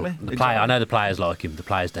imagine. Exactly. Player, I know the players like him. The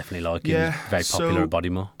players definitely like him. Yeah, He's very popular at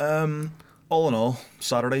Bodymore. All in all,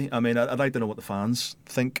 Saturday. I mean, I'd like to know what the fans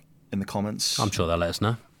think in the comments. I'm sure they'll let us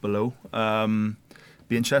know below.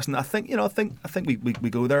 Be interesting. I think we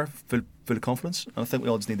go there full of confidence, and I think we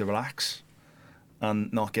all just need to relax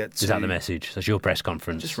and not get. Is that the message? That's your press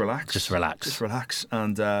conference. Just relax. Just relax. Just relax,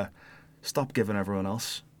 and stop giving everyone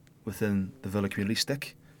else within the Villa community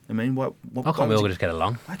stick. I mean, what how can we all just get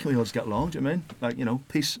along? Why can't we all just get along? Do you know what I mean? Like,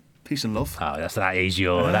 peace and love. Oh, that is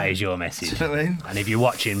your message. Do you know what I mean? And if you're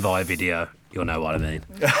watching via video, you'll know what I mean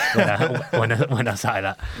when I say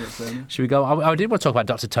that. Should we go? I did want to talk about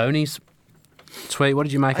Dr. Tony's tweet. What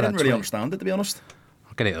did you make of that tweet? I didn't really understand it, to be honest.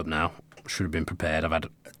 I'll get it up now. Should have been prepared. I've had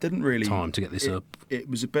time to get this up. It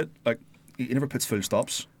was a bit like he never puts full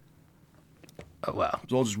stops. Oh, well.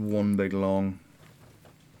 It was all just one big long.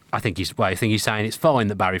 I think he's saying it's fine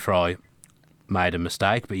that Barry Fry made a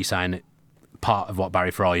mistake, but he's saying that part of what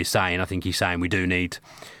Barry Fry is saying, I think he's saying we do need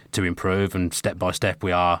to improve, and step by step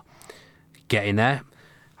we are getting there.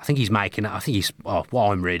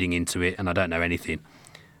 What I'm reading into it, and I don't know anything,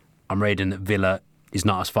 I'm reading that Villa is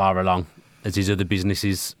not as far along as his other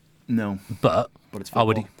businesses. No. But it's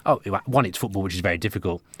football. One, it's football, which is very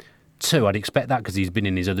difficult. Two, I'd expect that because he's been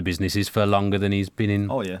in his other businesses for longer than he's been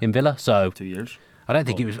in Villa. So 2 years. I don't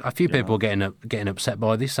think it was. A few people were getting upset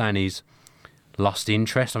by this, saying he's lost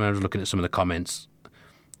interest. I mean, I was looking at some of the comments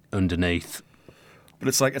underneath. But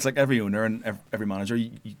it's like every owner and every manager.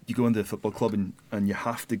 You go into a football club and you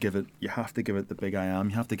have to give it the big I am.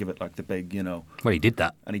 You have to give it like the big, Well, he did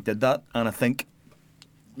that, and he did that. And I think,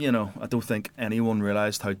 I don't think anyone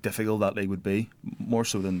realised how difficult that league would be, more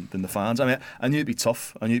so than the fans. I mean, I knew it'd be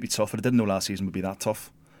tough. But I didn't know last season would be that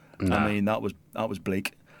tough. No. I mean, that was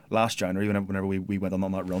bleak. Last January, whenever we went on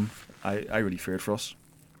that run, I really feared for us.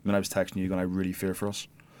 When I was texting you, I really feared for us,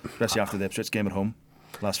 especially after the Ipswich game at home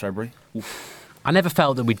last February. Oof. I never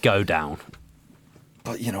felt that we'd go down.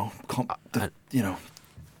 But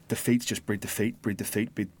defeats just breed defeat.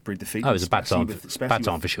 Oh, it was a bad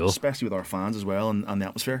time for sure. Especially with our fans as well and the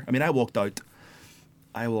atmosphere. I mean, I walked out.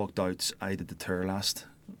 I did the tour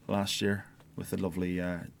last year with the lovely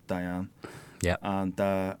Diane. Yeah. And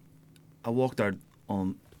I walked out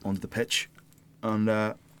onto the pitch, and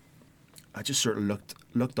I just sort of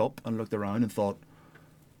looked up and looked around and thought,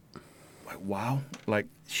 like, wow, like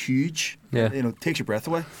huge. Yeah. Takes your breath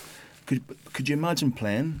away. Could you imagine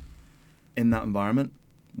playing in that environment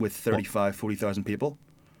with 40,000 people?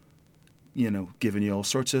 Giving you all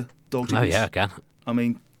sorts of dog. Oh yeah, I can. I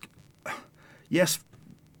mean, yes,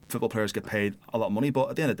 football players get paid a lot of money, but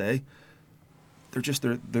at the end of the day,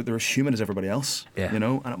 they're as human as everybody else. Yeah.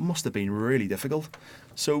 And it must have been really difficult.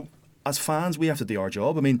 So as fans, we have to do our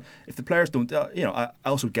job. I mean, if the players don't, I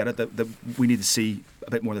also get it that we need to see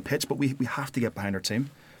a bit more of the pitch, but we have to get behind our team.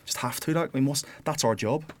 Just have to. I mean, that's our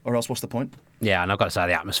job, or else what's the point? Yeah, and I've got to say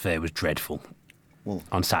the atmosphere was dreadful. Well,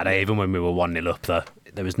 on Saturday, even when we were 1-0 up,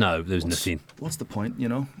 there was nothing. What's the point?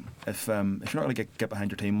 If you're not going to get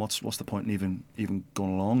behind your team, what's the point in even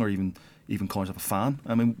going along or even calling yourself a fan?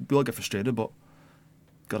 I mean, we all get frustrated, but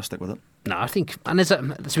got to stick with it. No, I think, and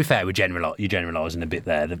to be fair, you're generalising a bit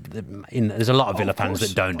there. There's a lot of Villa fans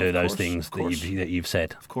that don't do those things that you've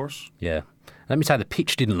said. Of course. Yeah. Let me say, the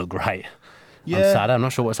pitch didn't look great on Yeah. Saturday. I'm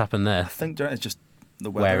not sure what's happened there. I think it's just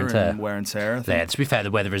the weather and wear and tear. I think. Yeah, to be fair,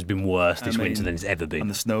 the weather has been worse this winter than it's ever been. And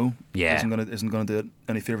the snow isn't going to do it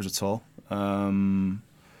any favours at all.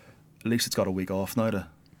 At least it's got a week off now to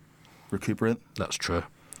recuperate. That's true.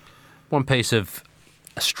 One piece of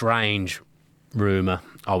a strange rumour,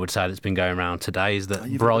 I would say, that's been going around today is that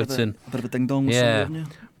Brighton... A bit of a ding-dong with something, haven't you?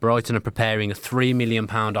 Brighton are preparing a £3 million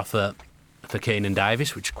offer for Keenan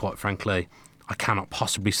Davis, which, quite frankly, I cannot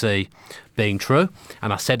possibly see being true.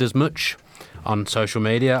 And I said as much on social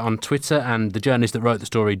media, on Twitter, and the journalist that wrote the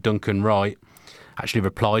story, Duncan Wright, actually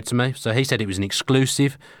replied to me. So he said it was an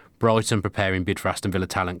exclusive. Brighton preparing bid for Aston Villa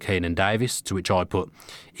talent Keenan Davis, to which I put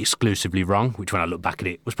exclusively wrong, which when I look back at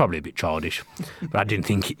it was probably a bit childish. But I didn't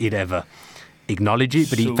think he'd ever acknowledge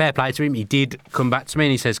it. But fair play to him, he did come back to me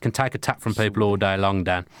and he says, can take a tap from people all day long,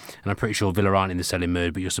 Dan. And I'm pretty sure Villa aren't in the selling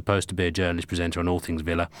mood, but you're supposed to be a journalist presenter on all things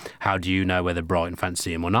Villa. How do you know whether Brighton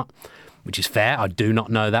fancy him or not? Which is fair. I do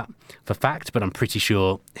not know that for fact, but I'm pretty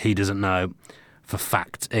sure he doesn't know for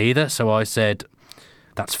fact either. So I said,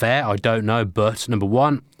 that's fair. I don't know. But number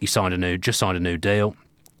one, he just signed a new deal.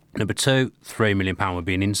 Number two, £3 million would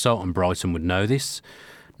be an insult and Brighton would know this.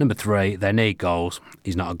 Number 3, they need goals.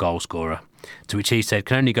 He's not a goal scorer. To which he said,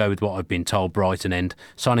 can only go with what I've been told Brighton end.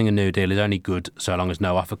 Signing a new deal is only good so long as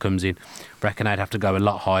no offer comes in. Reckon they'd have to go a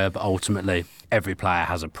lot higher, but ultimately every player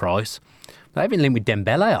has a price. They've been linked with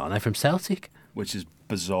Dembele, aren't they, from Celtic? Which is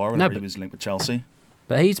bizarre whenever he was linked with Chelsea.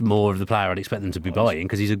 But he's more of the player I'd expect them to be buying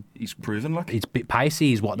because he's proven like he's a bit pacey.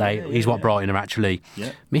 He's what what Brighton are actually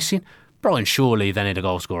missing. Brighton surely if they need a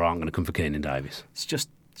goal scorer aren't going to come for Keenan Davis. It's just,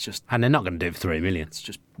 and they're not going to do it for $3 million. It's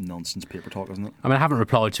just nonsense paper talk, isn't it? I mean, I haven't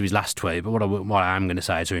replied to his last tweet, but what I am going to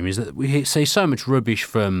say to him is that we see so much rubbish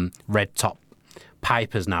from red top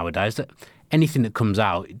papers nowadays that anything that comes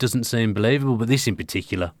out it doesn't seem believable. But this in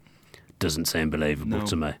particular doesn't seem believable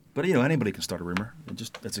to me. But anybody can start a rumour.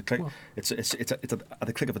 It's a click. It's at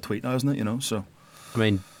the click of a tweet now, isn't it? So. I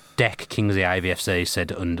mean, Deck Kingsley AVFC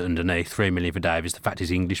said underneath $3 million for Davies. The fact his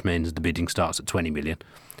English means the bidding starts at $20 million.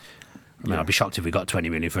 I mean, I'd be shocked if we got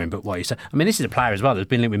 $20 million for him. But what you said, I mean, this is a player as well that's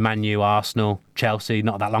been linked with Man U, Arsenal, Chelsea,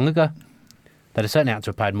 not that long ago. They'd have certainly had to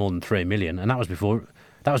have paid more than $3 million, and that was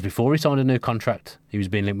before he signed a new contract. He was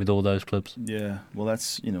being linked with all those clubs. Yeah, well,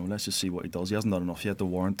 let's just see what he does. He hasn't done enough yet to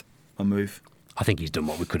warrant a move. I think he's done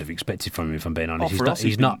what we could have expected from him, if I'm being honest.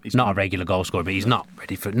 He's not a regular goal scorer, but he's not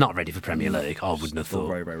ready for Premier League. I wouldn't have thought.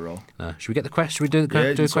 Very, very raw. Should we get the questions? Should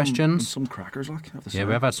we do questions? Some crackers, like. Yeah,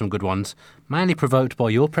 we have had some good ones, mainly provoked by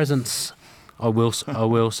your presence. I will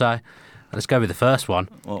say. Let's go with the first one.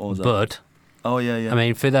 What was that? Bud. Oh yeah. I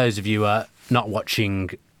mean, for those of you not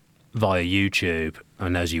watching via YouTube,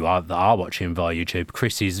 and those of you that are watching via YouTube,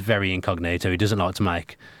 Chris is very incognito. He doesn't like to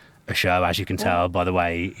make a show, as you can tell by the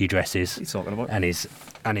way he dresses. He's talking about and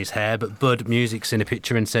his hair. But Bud Music's in a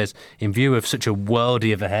picture and says, in view of such a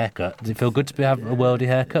worldie of a haircut, does it feel good to have a worldie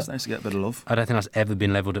haircut? It's nice to get a bit of love. I don't think that's ever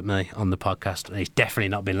been levelled at me on the podcast, and it's definitely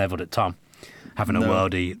not been levelled at Tom, having a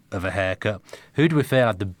worldie of a haircut. Who do we feel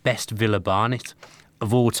had the best Villa Barnet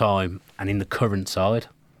of all time and in the current side?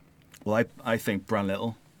 Well, I think Bran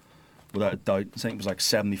Little, without a doubt. I think it was like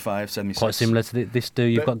 75, 76. Quite similar to this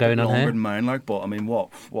dude you've got going on here. Longer than mine, like, but I mean,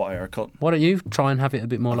 what a haircut. Why don't you try and have it a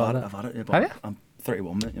bit more like that? I've had it, yeah, have you? I'm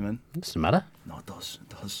 31, mate, you mean? It doesn't matter. No, it does.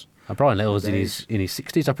 Brian Little's in his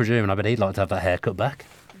 60s, I presume, and I bet he'd like to have that haircut back.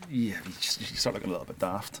 Yeah, you start looking a little bit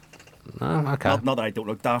daft. Oh, okay. Not that I don't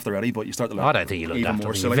look daft already, but you start to look. I don't think you look even daft.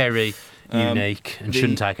 More You're very unique and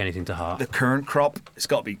shouldn't take anything to heart. The current crop, it's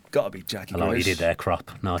got to be Jackie. I like what you did there,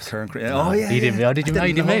 crop. Nice. Current crop. Oh yeah. You didn't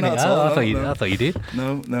mean it. I thought you did.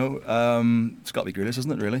 No. It's got to be Grealish,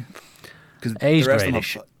 isn't it? Really? Because he's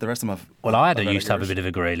Grealish. The rest of them have. Well, I used to have a bit of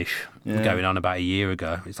a Grealish going on about a year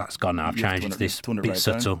ago. That's gone now. I've changed it to this bit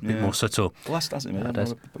subtle, bit more subtle. Well, that's it, man. A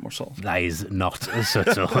bit more subtle. That is not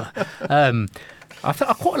subtle. I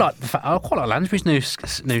quite like Lansbury's new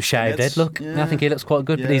shaved head look. Yeah. I think he looks quite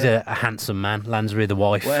good, but he's a handsome man. Lansbury, the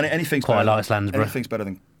wife, quite likes Lansbury. Anything's better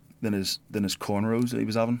than his cornrows that he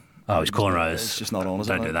was having. Oh, his cornrows. It's just not on, is it?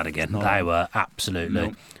 Don't do that again. They were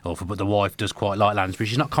absolutely awful. But the wife does quite like Lansbury.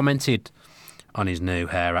 She's not commented on his new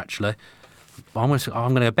hair, actually. I'm going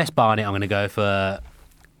to go best Barnet. I'm going to go for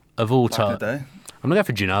of all time. I'm going to go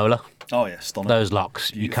for Ginola. Oh yeah, stunning. Those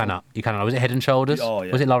locks, beautiful. You cannot. Was it Head and Shoulders? Oh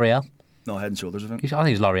yeah. Was it L'Oreal? No, Head and Shoulders, I think. I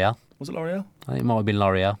think it's L'Oreal. Was it L'Oreal? I think it might have been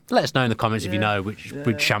L'Oreal. Let us know in the comments if you know which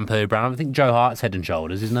shampoo brand. I think Joe Hart's Head and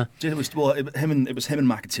Shoulders, isn't it? It was him and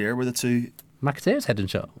McAteer were the two. McAteer's Head and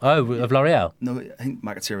Shoulders. Oh, of L'Oreal. No, I think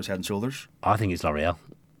McAteer was Head and Shoulders. I think it's L'Oreal.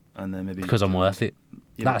 And then maybe because I'm worth it.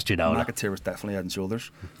 Yeah, that's Ginola. McAteer was definitely Head and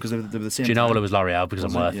Shoulders because they were the same. Ginola time. Was L'Oreal because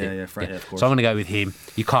I'm worth it. Yeah, of course. So I'm going to go with him.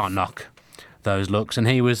 You can't knock those looks, and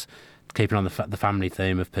he was keeping on the family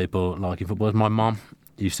theme of people liking football. My mum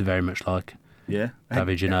used to very much like. Yeah,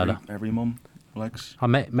 David Ginola. Every mum likes. I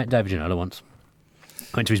met David Ginola once.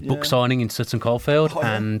 I went to his book signing in Sutton Coldfield,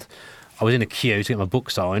 and I was in a queue to get my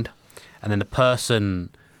book signed, and then the person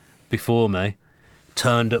before me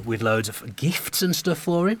turned up with loads of gifts and stuff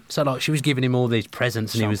for him. So like she was giving him all these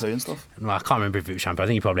presents, and shampoo he was. And stuff. Well, I can't remember if it was shampoo. I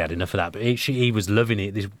think he probably had enough of that, but he was loving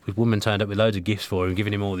it. This woman turned up with loads of gifts for him,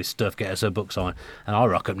 giving him all this stuff, get us her book signed, and I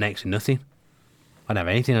rock up next with nothing. I didn't have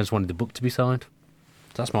anything. I just wanted the book to be signed.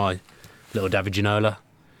 So that's my little David Ginola.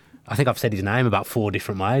 I think I've said his name about 4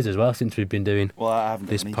 different ways as well since we've been doing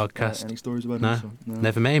this podcast. Any stories about him? So, no,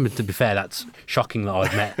 never met him. To be fair, that's shocking that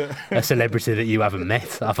I've met a celebrity that you haven't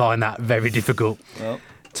met. I find that very difficult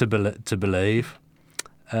to believe.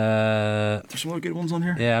 There's some more good ones on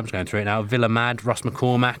here. Yeah, I'm just going through it now. Villa Mad, Ross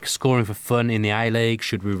McCormack, scoring for fun in the A-League.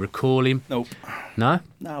 Should we recall him? Nope. No?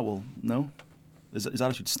 No. His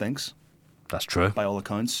attitude stinks. That's true. By all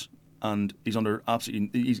accounts. And he's under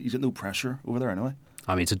he's got no pressure over there anyway.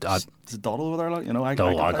 I mean, Is it Doddle over there? Like, you know, I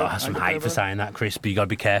got some hate for saying that, Chris, but you got to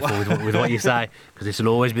be careful with what you say, because this will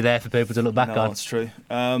always be there for people to look back on. No, it's true.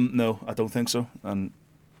 No, I don't think so, and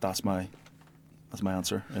that's my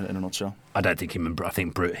answer in a nutshell. I don't think I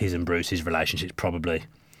think his and Bruce's relationship's probably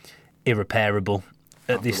irreparable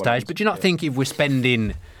at this stage. But do you not think if we're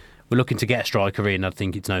looking to get a striker in, I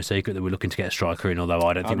think it's no secret that we're looking to get a striker in, although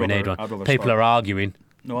I don't think we need one. People are arguing,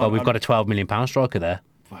 we've got a £12 million striker there,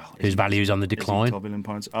 whose value is on the decline. £12 million.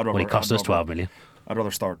 Well, he cost us $12 million. I'd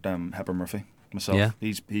rather start Hepburn Murphy myself. Yeah.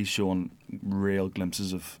 He's showing real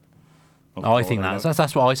glimpses of I think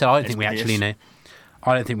that's what I said. I don't think we actually need.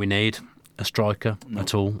 I don't think we need a striker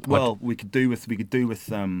at all. Well, we could do with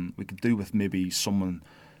maybe someone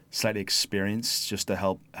slightly experienced just to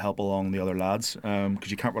help along the other lads,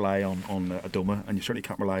 because you can't rely on Adoma, and you certainly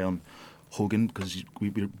can't rely on Hogan, because we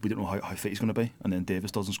don't know how fit he's going to be, and then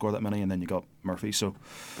Davis doesn't score that many, and then you got Murphy. So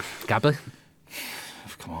Gabley,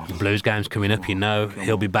 come on, the Blues game's coming up.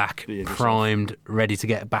 He'll be back, primed, ready to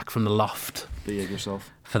get back from the loft. Behave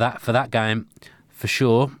yourself for that game, for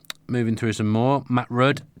sure. Moving through some more. Matt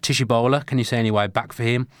Rudd, Tishy Bowler, can you see any way back for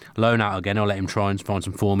him? Loan out again, I'll let him try and find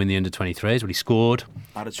some form in the under-23s. Well, he scored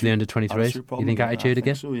in the under-23s. You think attitude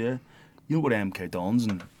again? So, yeah. You know what MK dons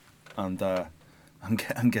and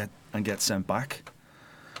get sent back.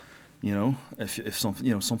 You know, if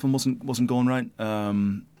something wasn't going right.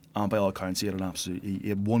 And by all accounts, he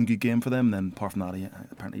had one good game for them. And then apart from that, he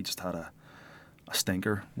apparently just had a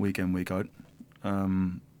stinker week in, week out.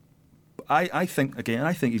 I think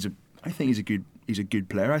he's a good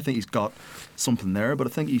player. I think he's got something there, but I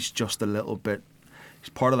think he's just a little bit. He's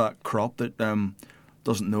part of that crop that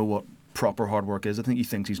doesn't know what proper hard work is. I think he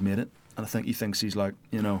thinks he's made it, and I think he thinks he's like,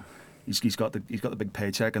 you know, he's got the big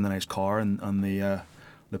paycheck and the nice car and the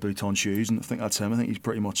Bouton shoes, and I think that's him. I think he's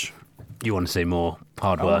pretty much. You want to see more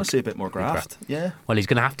hard work? I want to see a bit more graft. Yeah. Well, he's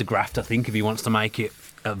going to have to graft, I think, if he wants to make it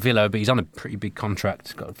at Villa, but he's on a pretty big contract.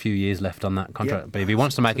 He's got a few years left on that contract. Yeah, but if he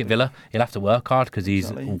wants to make it Villa, he'll have to work hard, because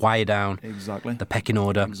he's way down the pecking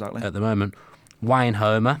order at the moment. Wayne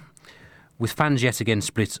Homer, with fans yet again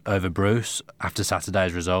split over Bruce after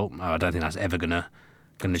Saturday's result, I don't think that's ever going to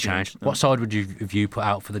change. No. What side would you put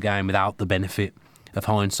out for the game without the benefit of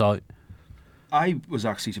hindsight? I was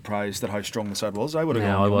actually surprised at how strong the side was. I would have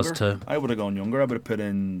gone younger. Was too. I would have gone younger. I would have put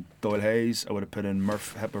in Doyle Hayes. I would have put in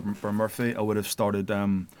Hepburn Murphy. I would have started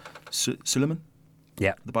Suleiman.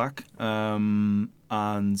 Yeah, the back. And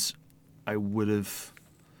I would have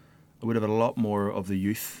had a lot more of the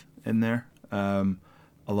youth in there,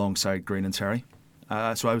 alongside Green and Terry.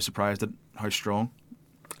 So I was surprised at how strong.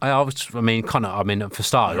 For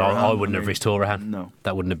starters, I wouldn't have risked Horahan. No,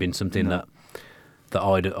 that wouldn't have been something that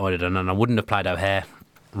I'd have done, and I wouldn't have played O'Hare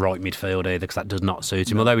right midfield either, because that does not suit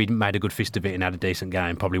him. Although he made a good fist of it and had a decent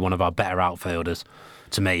game, probably one of our better outfielders.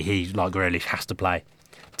 To me, he, like Grealish, has to play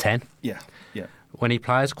 10. Yeah. When he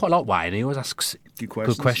plays, quite like Wayne, he always asks good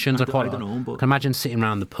questions. I don't know, but can imagine sitting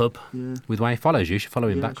around the pub with Wayne. He follows you. You should follow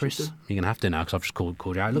him back, Chris. You're going to have to now, because I've just called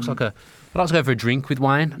you out. It looks like I'd like to go for a drink with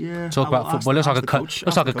Wayne. Yeah. Talk about football. Looks like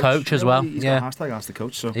a coach as well. He's got hashtag Ask the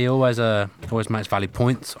Coach. So. He always makes valid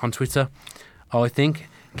points on Twitter. I think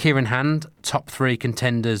Kieran Hand, top 3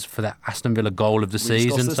 contenders for the Aston Villa goal of the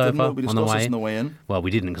season so far on the way in. Well, we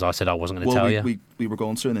didn't, because I said I wasn't going to tell you. We were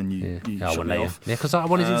going to, and then you shut me off. Yeah, because I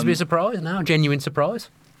wanted it to be a surprise now, a genuine surprise.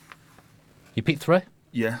 You picked 3?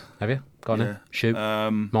 Yeah. Have you? Gone in? Shoot.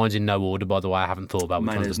 Mine's in no order, by the way. I haven't thought about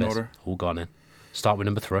which one's the best. Order. All gone in. Start with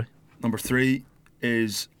number 3. Number 3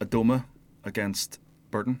 is Adoma against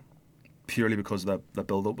Burton. Purely because the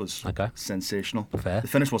build-up was sensational. Fair. The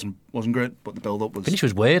finish wasn't great, but the build-up was... Finish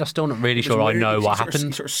was weird. I'm still not really sure I know what happened.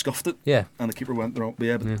 He sort of scuffed it. Yeah. And the keeper went wrong.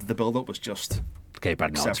 But the build-up was just keeper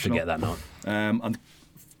had not to forget that night. And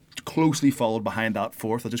closely followed behind that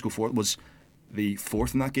fourth, I'll just go for it, was the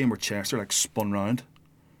fourth in that game where Chester spun round,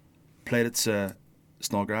 played it to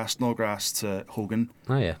Snodgrass to Hogan.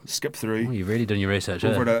 Oh, yeah. Skipped through. Oh, you've really done your research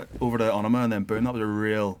over to Onuma, and then boom, that was a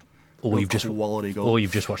real... Or you've just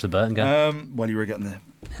watched the Burton game. While you were getting the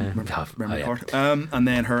memory card. And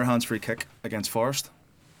then Horahan's free kick against Forest.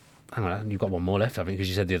 Hang on, you've got one more left, I think, because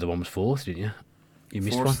you said the other one was fourth, didn't you? You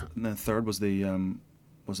missed one. And then third was the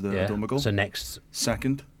Adoma goal. So next,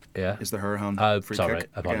 second, is the Horahan free kick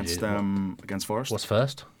against Forest. What's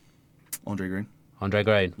first? Andre Green.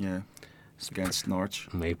 Yeah. Against Norwich.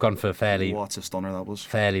 We've gone for fairly. What a stunner that was.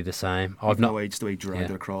 Fairly the same. I've no age to dragged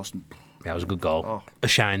it across. That was a good goal. Oh. A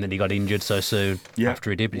shame that he got injured so soon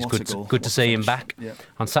after he did, but it's good to see him back. Yeah.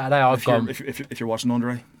 On Saturday, I've gone... If you're watching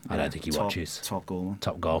Andre... I don't think he watches. Top goal, man.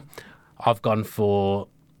 Top goal. I've gone for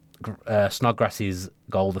Snodgrass's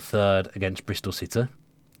goal, the third, against Bristol City.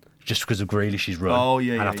 just because of Grealish's run. Oh,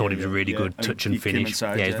 yeah, and I yeah, thought yeah, it was a yeah. really Yeah. good And touch he and came finish.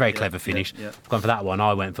 inside, It's yeah, very yeah, clever yeah, finish. yeah. Gone for that one.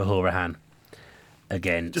 I went for Horahan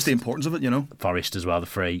against Just the importance of it, you know. Forest as well, the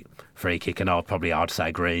free kick, and I'd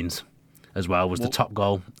say Greens as well was the top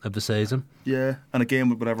goal of the season. Yeah, and again,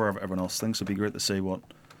 with whatever everyone else thinks, it'd be great to see what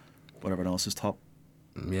everyone else's top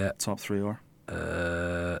three are.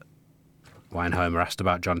 Wayne Homer asked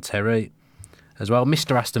about John Terry as well.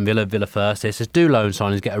 Mr. Aston Villa, Villa First, he says, do loan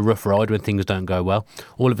signings get a rough ride when things don't go well?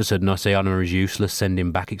 All of a sudden I see Onana is useless, send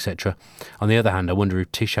him back, etc. On the other hand, I wonder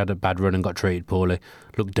if Tish had a bad run and got treated poorly,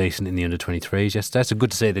 looked decent in the under-23s. Yes, that's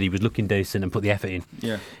good to see that he was looking decent and put the effort in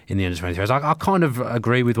the under-23s. I kind of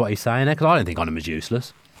agree with what he's saying there, because I don't think Onama's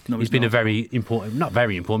useless. No, he's been a very important, not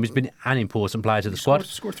very important, he's been an important player to the squad.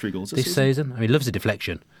 Scored 3 goals this season. I mean, he loves a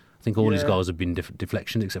deflection. I think all his goals have been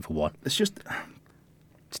deflections except for one. It's just...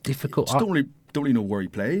 It's difficult. Just don't really know where he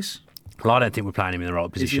plays. Well, I don't think we're playing him in the right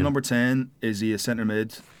position. Is he a number 10? Is he a centre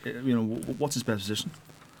mid? You know, what's his best position?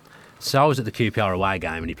 So I was at the QPR away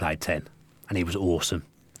game and he played 10, and he was awesome.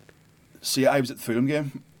 See, I was at the Fulham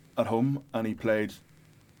game at home, and he played.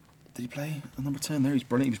 Did he play a number 10 there? He's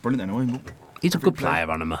brilliant. He was brilliant anyway. He's a good player,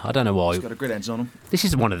 Onana. I don't know why. He's got a great edge on him. This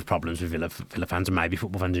is one of the problems with Villa fans and maybe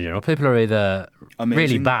football fans in general. People are either amazing,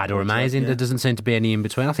 really bad or amazing. Yeah. There doesn't seem to be any in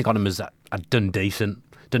between. I think Onama's done decent,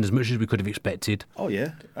 done as much as we could have expected. Oh,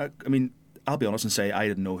 yeah. I mean, I'll be honest and say I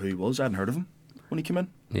didn't know who he was. I hadn't heard of him when he came in.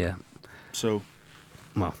 Yeah. So...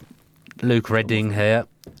 Well, Luke Redding here.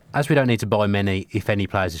 As we don't need to buy many, if any,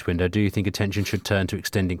 players this window, do you think attention should turn to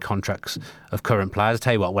extending contracts of current players? I'll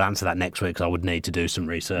tell you what, we'll answer that next week, because I would need to do some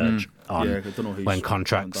research on I don't know when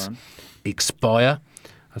contracts expire.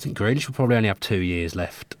 I think Grealish will probably only have 2 years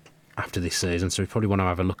left after this season, so we probably want to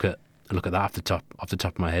have a look at that off the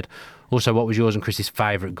top of my head. Also, what was yours and Chris's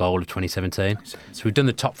favourite goal of 2017? So we've done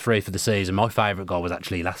the top 3 for the season. My favourite goal was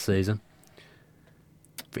actually last season.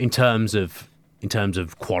 In terms of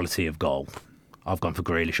quality of goal, I've gone for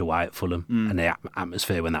Grealish away at Fulham, and the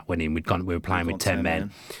atmosphere when that went in. We were playing with 10 men.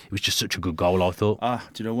 It was just such a good goal, I thought.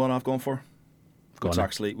 Do you know what I've gone for? It's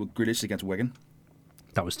actually Grealish against Wigan.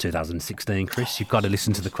 That was 2016, Chris. You've got to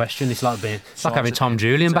listen to the question. It's like having Tom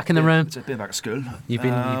Julian back in the room. It's like being back at school. You've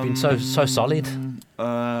been so solid.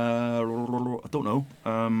 I don't know.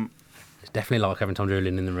 It's definitely like having Tom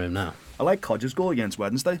Julian in the room now. I like Codger's goal against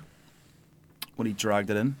Wednesday when he dragged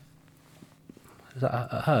it in. Is that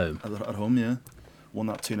at home? At home, yeah. Won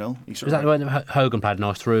that 2-0. Was that when Hogan played a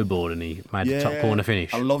nice through ball and he made the top corner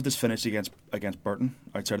finish? I loved his finish against Burton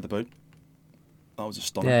outside of the boot. That was a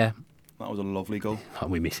stunner. Yeah. That was a lovely goal. Oh,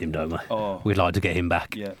 we miss him, don't we? Oh. We'd like to get him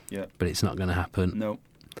back. Yeah. But it's not going to happen. No.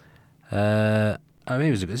 I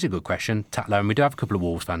mean, it's a good question. Tatler, and we do have a couple of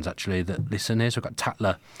Wolves fans actually that listen here. So we've got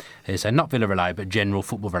Tatler here saying, not Villa related, but general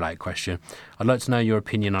football related question. I'd like to know your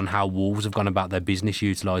opinion on how Wolves have gone about their business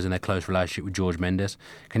utilising their close relationship with George Mendes.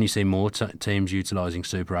 Can you see more teams utilising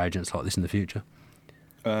super agents like this in the future?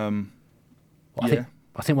 I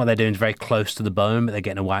think what they're doing is very close to the bone, but they're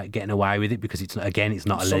getting away with it because it's not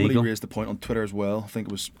illegal. Somebody raised the point on Twitter as well. I think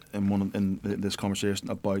it was in this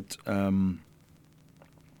conversation about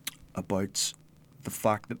the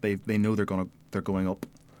fact that they know they're going up.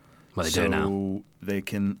 Well, they do now. So they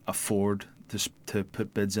can afford to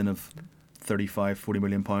put bids in of 35-40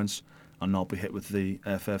 million pounds and not be hit with the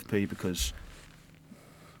FFP because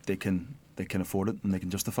they can afford it and they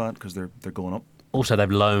can justify it because they're going up. Also,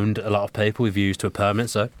 they've loaned a lot of people with views to a permanent,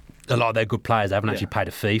 so a lot of their good players they haven't actually paid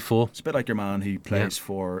a fee for. It's a bit like your man who plays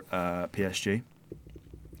for PSG.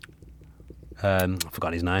 I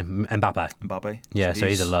forgot his name. Mbappe. Yeah, so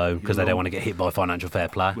he's a loan because they don't want to get hit by financial fair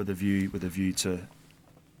play. With a view to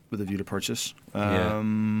purchase.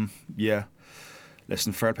 Yeah.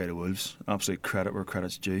 Listen, fair play to Wolves. Absolute credit where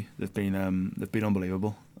credit's due. They've been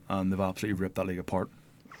unbelievable and they've absolutely ripped that league apart.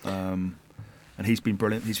 And he's been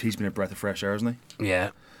brilliant. He's been a breath of fresh air, hasn't he?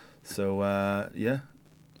 Yeah. So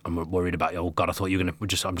I'm worried about you. Oh God, I thought you were going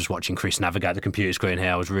to... I'm just watching Chris navigate the computer screen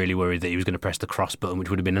here. I was really worried that he was going to press the cross button, which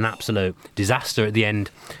would have been an absolute disaster at the end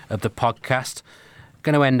of the podcast.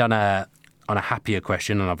 Going to end on a happier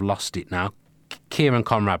question, and I've lost it now. Kieran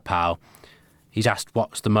Conrad Powell, he's asked,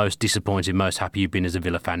 what's the most disappointed, most happy you've been as a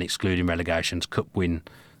Villa fan, excluding relegations, cup wins,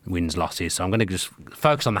 losses. So I'm going to just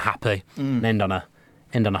focus on the happy and end on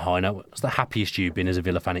a high note. What's the happiest you've been as a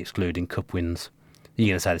Villa fan, excluding cup wins? You're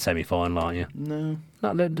going to say the semi-final, aren't you? No.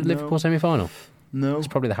 Not the Liverpool semi-final? No. It's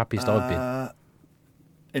probably the happiest I've been.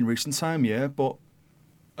 In recent time, yeah, but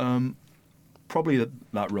probably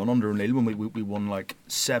that run under O'Neill when we won like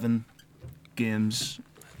 7 games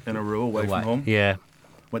in a row away from home. Yeah.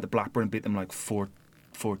 Went to Blackburn, beat them like 4-2,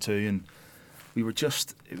 and it was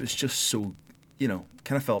just so, kind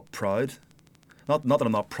of felt proud. Not that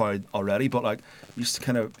I'm not proud already, but like you just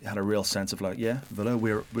kind of had a real sense of like, yeah, Villa,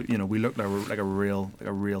 we looked like a real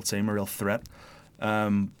team, a real threat.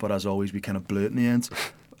 But as always, we kind of blew it in the end.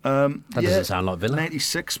 That doesn't sound like Villa.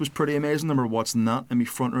 96 was pretty amazing. I remember watching that in my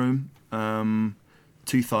front room.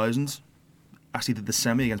 2000, actually the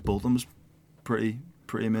semi against Bolton was pretty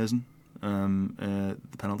amazing. The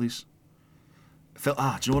penalties. Do you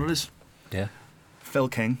know what it is? Yeah. Phil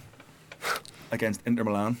King against Inter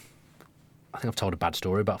Milan. I think I've told a bad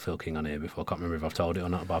story about Phil King on here before. I can't remember if I've told it or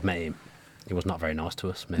not, but I've met him. He was not very nice to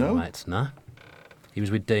us, me and my mates. No. He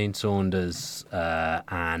was with Dean Saunders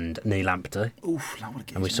and Neil Lamptey. Oof,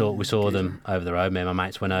 and we saw them over the road. Me and my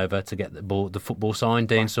mates went over to get the football signed.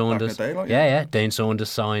 Dean Saunders. Back in the day, yeah. Dean Saunders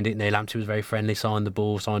signed it. Neil Lamptey was very friendly, signed the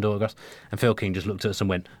ball, signed autographs. And Phil King just looked at us and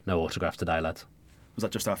went, "No autograph today, lads." Was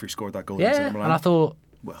that just after he scored that goal? Yeah, and I thought,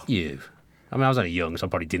 well, I mean, I was only young, so I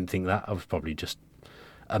probably didn't think that. I was probably just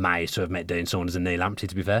amazed to have met Dean Saunders and Neil Lamptey,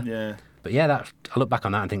 to be fair. Yeah. But yeah, I look back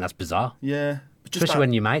on that and think that's bizarre. Yeah. Especially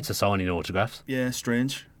when your mates are signing autographs. Yeah,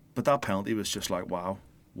 strange. But that penalty was just like, wow.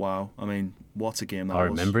 I mean, what a game that was. I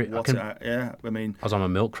remember it. I mean... I was on a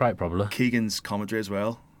milk crate, probably. Keegan's commentary as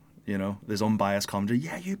well. You know, there's unbiased commentary.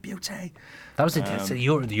 Yeah, you beauty. That was it.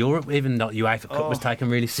 Europe, even not UEFA Cup, was taken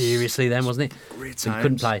really seriously then, wasn't it? Great so times.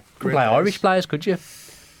 You couldn't play Irish players, could you?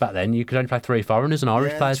 Back then, you could only play 3 foreigners, and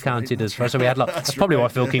Irish players counted as well. So we had that's probably why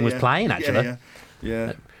Phil King was playing, actually.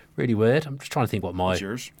 Yeah. Really weird. I'm just trying to think what my... What's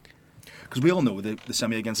yours? Because we all know the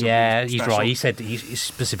semi against... Yeah, he's right. He said he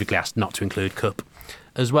specifically asked not to include Cup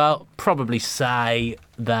as well. Probably say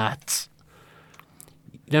that...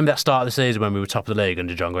 You remember that start of the season when we were top of the league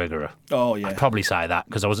under John Gregory? Oh, yeah. I'd probably say that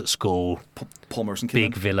because I was at school. Paul Merson came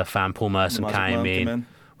in. Big Villa fan. Paul Merson came in.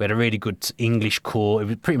 We had a really good English core. It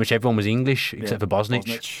was pretty much everyone was English except for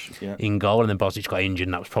Bosnich in goal, and then Bosnich got injured,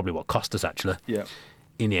 and that was probably what cost us, actually. Yeah.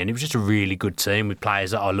 In the end, it was just a really good team with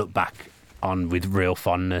players that I look back on with real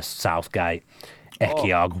fondness. Southgate,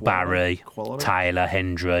 Ekiag, Barry, Taylor,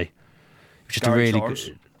 Hendry. It was just Gary a really Charles.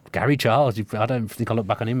 good... Gary Charles, I don't think I look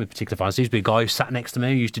back on him with particular fondness. He used to be a guy who sat next to me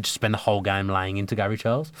who used to just spend the whole game laying into Gary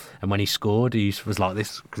Charles. And when he scored, he was like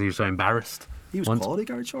this because he was so embarrassed. He was quality,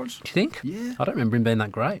 Gary Charles. Do you think? Yeah. I don't remember him being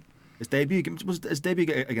that great. His debut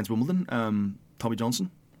against Wimbledon, Tommy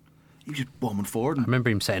Johnson. He was just bombing forward. I remember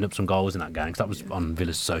him setting up some goals in that game because that was on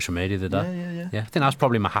Villa's social media the day. Yeah. I think that was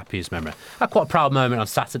probably my happiest memory. I had quite a proud moment on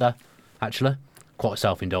Saturday, actually. Quite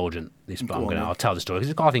self-indulgent, this, but I'll tell the story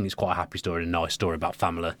because I think it's quite a happy story and a nice story about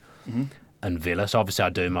family and Villa. So obviously I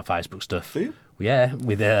do my Facebook stuff. Do you? Yeah,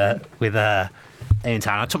 with Ian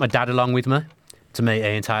Taylor. I took my dad along with me to meet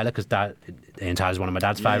Ian Taylor because Ian Taylor's one of my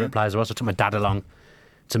dad's favourite players as well. So I took my dad along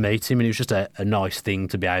to meet him, and it was just a nice thing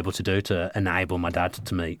to be able to do to enable my dad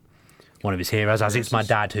to meet one of his heroes, as it's my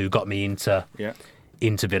dad who got me into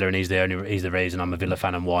Villa, and he's the reason I'm a Villa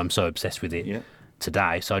fan and why I'm so obsessed with it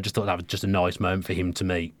today. So I just thought that was just a nice moment for him to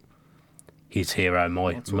meet his hero,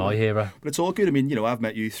 my hero. But it's all good. I mean, you know, I've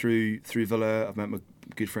met you through Villa. I've met my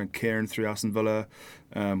good friend Kieran through Aston Villa.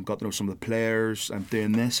 Got to know some of the players. I'm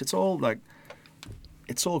doing this. It's all great.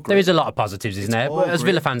 There is a lot of positives, isn't there? As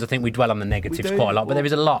Villa fans, I think we dwell on the negatives quite a lot, but there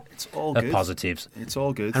is a lot of positives. It's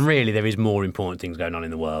all good. And really, there is more important things going on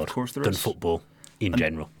in the world than football in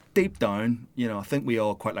general. Deep down, you know, I think we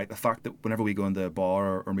all quite like the fact that whenever we go into a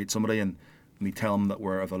bar or meet somebody and we tell them that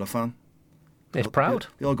we're a Villa fan, it's proud.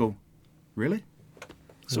 They all go, really?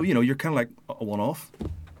 So, you know, you're kind of like a one-off.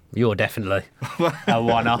 You're definitely a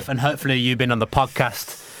one-off, and hopefully you being on the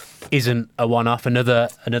podcast isn't a one-off. Another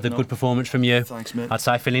good performance from you. Thanks, mate. I'd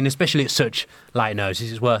say, Philly, especially at such late notice.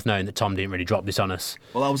 It's worth noting that Tom didn't really drop this on us.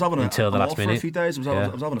 Well, I was having until the last minute. For a few days. I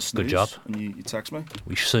was having a snooze. Good job. And you text me.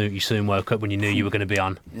 You soon woke up when you knew you were going to be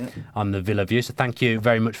on the Villa View. So thank you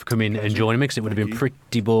very much for coming and joining me, because it would have been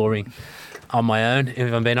pretty boring on my own,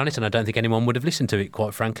 if I'm being honest, and I don't think anyone would have listened to it,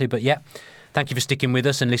 quite frankly. But yeah, thank you for sticking with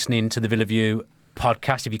us and listening to the Villa View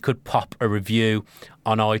podcast. If you could pop a review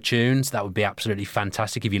on iTunes, that would be absolutely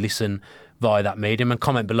fantastic. If you listen via that medium, and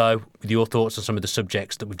comment below with your thoughts on some of the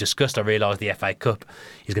subjects that we've discussed. I realise the FA Cup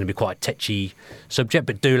is going to be quite a touchy subject,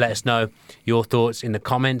 but do let us know your thoughts in the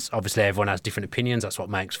comments. Obviously, everyone has different opinions. That's what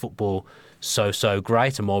makes football so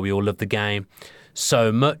great, and why we all love the game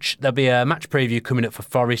so much. There'll be a match preview coming up for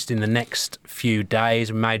Forest in the next few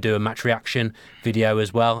days. We may do a match reaction video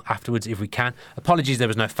as well afterwards if we can. Apologies, there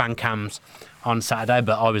was no fan cams on Saturday,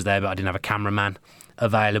 but I was there, but I didn't have a cameraman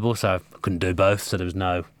available, so I couldn't do both. So there was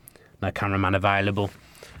no cameraman available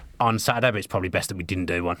on Saturday, but it's probably best that we didn't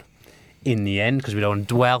do one in the end because we don't want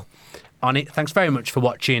to dwell on it. Thanks very much for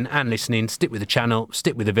watching and listening. Stick with the channel,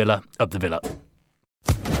 stick with the Villa, up the Villa.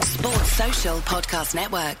 Sports Social Podcast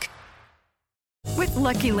Network. With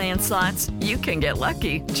Lucky Land Slots, you can get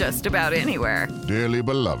lucky just about anywhere. Dearly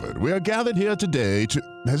beloved, we are gathered here today to...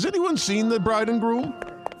 Has anyone seen the bride and groom?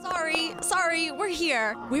 Sorry, we're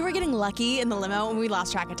here. We were getting lucky in the limo and we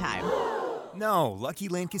lost track of time. No, Lucky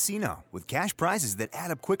Land Casino, with cash prizes that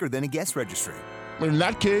add up quicker than a guest registry. In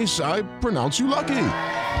that case, I pronounce you lucky.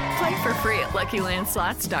 Play for free at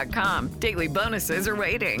LuckyLandSlots.com. Daily bonuses are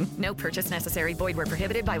waiting. No purchase necessary. Void where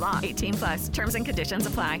prohibited by law. 18+. Terms and conditions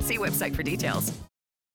apply. See website for details.